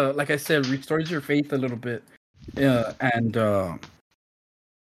just like I said, restores your faith a little bit, and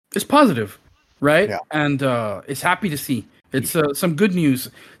it's positive, right? Yeah. And it's happy to see. It's some good news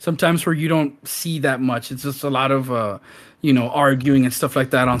sometimes where you don't see that much. It's just a lot of arguing and stuff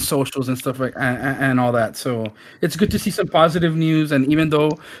like that on socials and stuff like and all that. So it's good to see some positive news. And even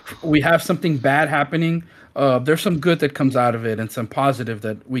though we have something bad happening, there's some good that comes out of it and some positive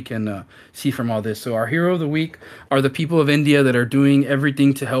that we can see from all this. So our hero of the week are the people of India that are doing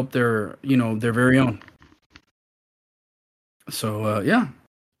everything to help their very own. So yeah.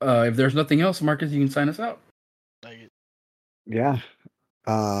 If there's nothing else, Marcus, you can sign us out. Yeah.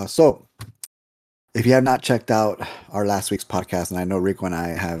 So if you have not checked out our last week's podcast, and I know Rico and I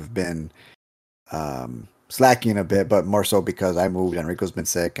have been slacking a bit, but more so because I moved and Rico's been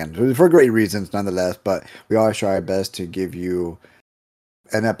sick, and for great reasons nonetheless. But we always try our best to give you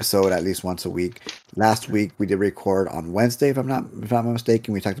an episode at least once a week. Last week we did record on Wednesday, if I'm not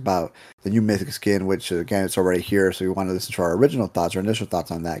mistaken. We talked about the new Mythic skin, which again it's already here, so we want to listen to our original thoughts, our initial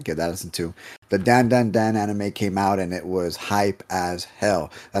thoughts on that. Get that listened to. The Dan Dan Dan anime came out and it was hype as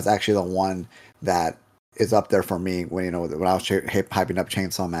hell. That's actually the one that is up there for me when when I was hyping up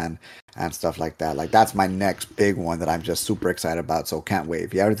Chainsaw Man and stuff like that. Like that's my next big one that I'm just super excited about. So can't wait.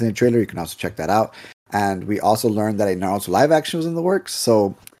 If you haven't seen the trailer, you can also check that out. And we also learned that a Naruto live action was in the works.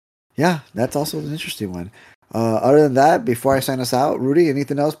 So, yeah, that's also an interesting one. Other than that, before I sign us out, Rudy,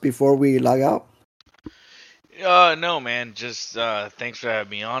 anything else before we log out? No, man. Just thanks for having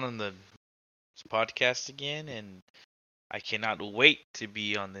me on the podcast again, and I cannot wait to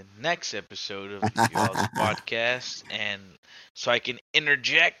be on the next episode of y'all's podcast, and so I can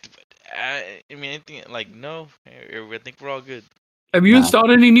interject. But I mean, anything like no, I think we're all good. Have you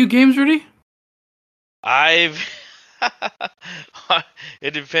installed any new games, Rudy? I've.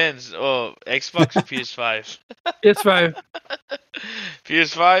 It depends. Oh, Xbox or PS5? PS5.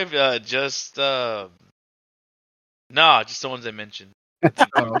 PS5. Just nah, just the ones I mentioned. I think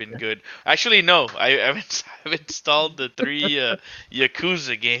Oh, they've been good. Actually, no. I've installed the 3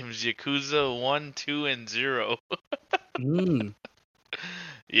 Yakuza games: Yakuza 1, 2, and 0. Mm.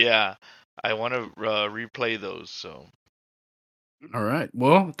 Yeah, I want to replay those. So All right.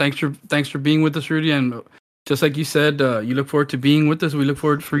 Well, thanks for being with us, Rudy. And just like you said, you look forward to being with us. We look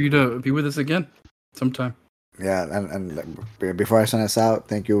forward for you to be with us again sometime. Yeah, and before I send us out,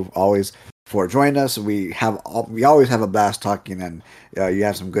 thank you always for joining us. We always have a blast talking, and you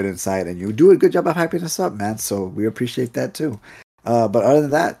have some good insight, and you do a good job of hyping us up, man. So we appreciate that too. But other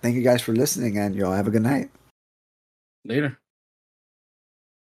than that, thank you guys for listening, and y'all have a good night. Later.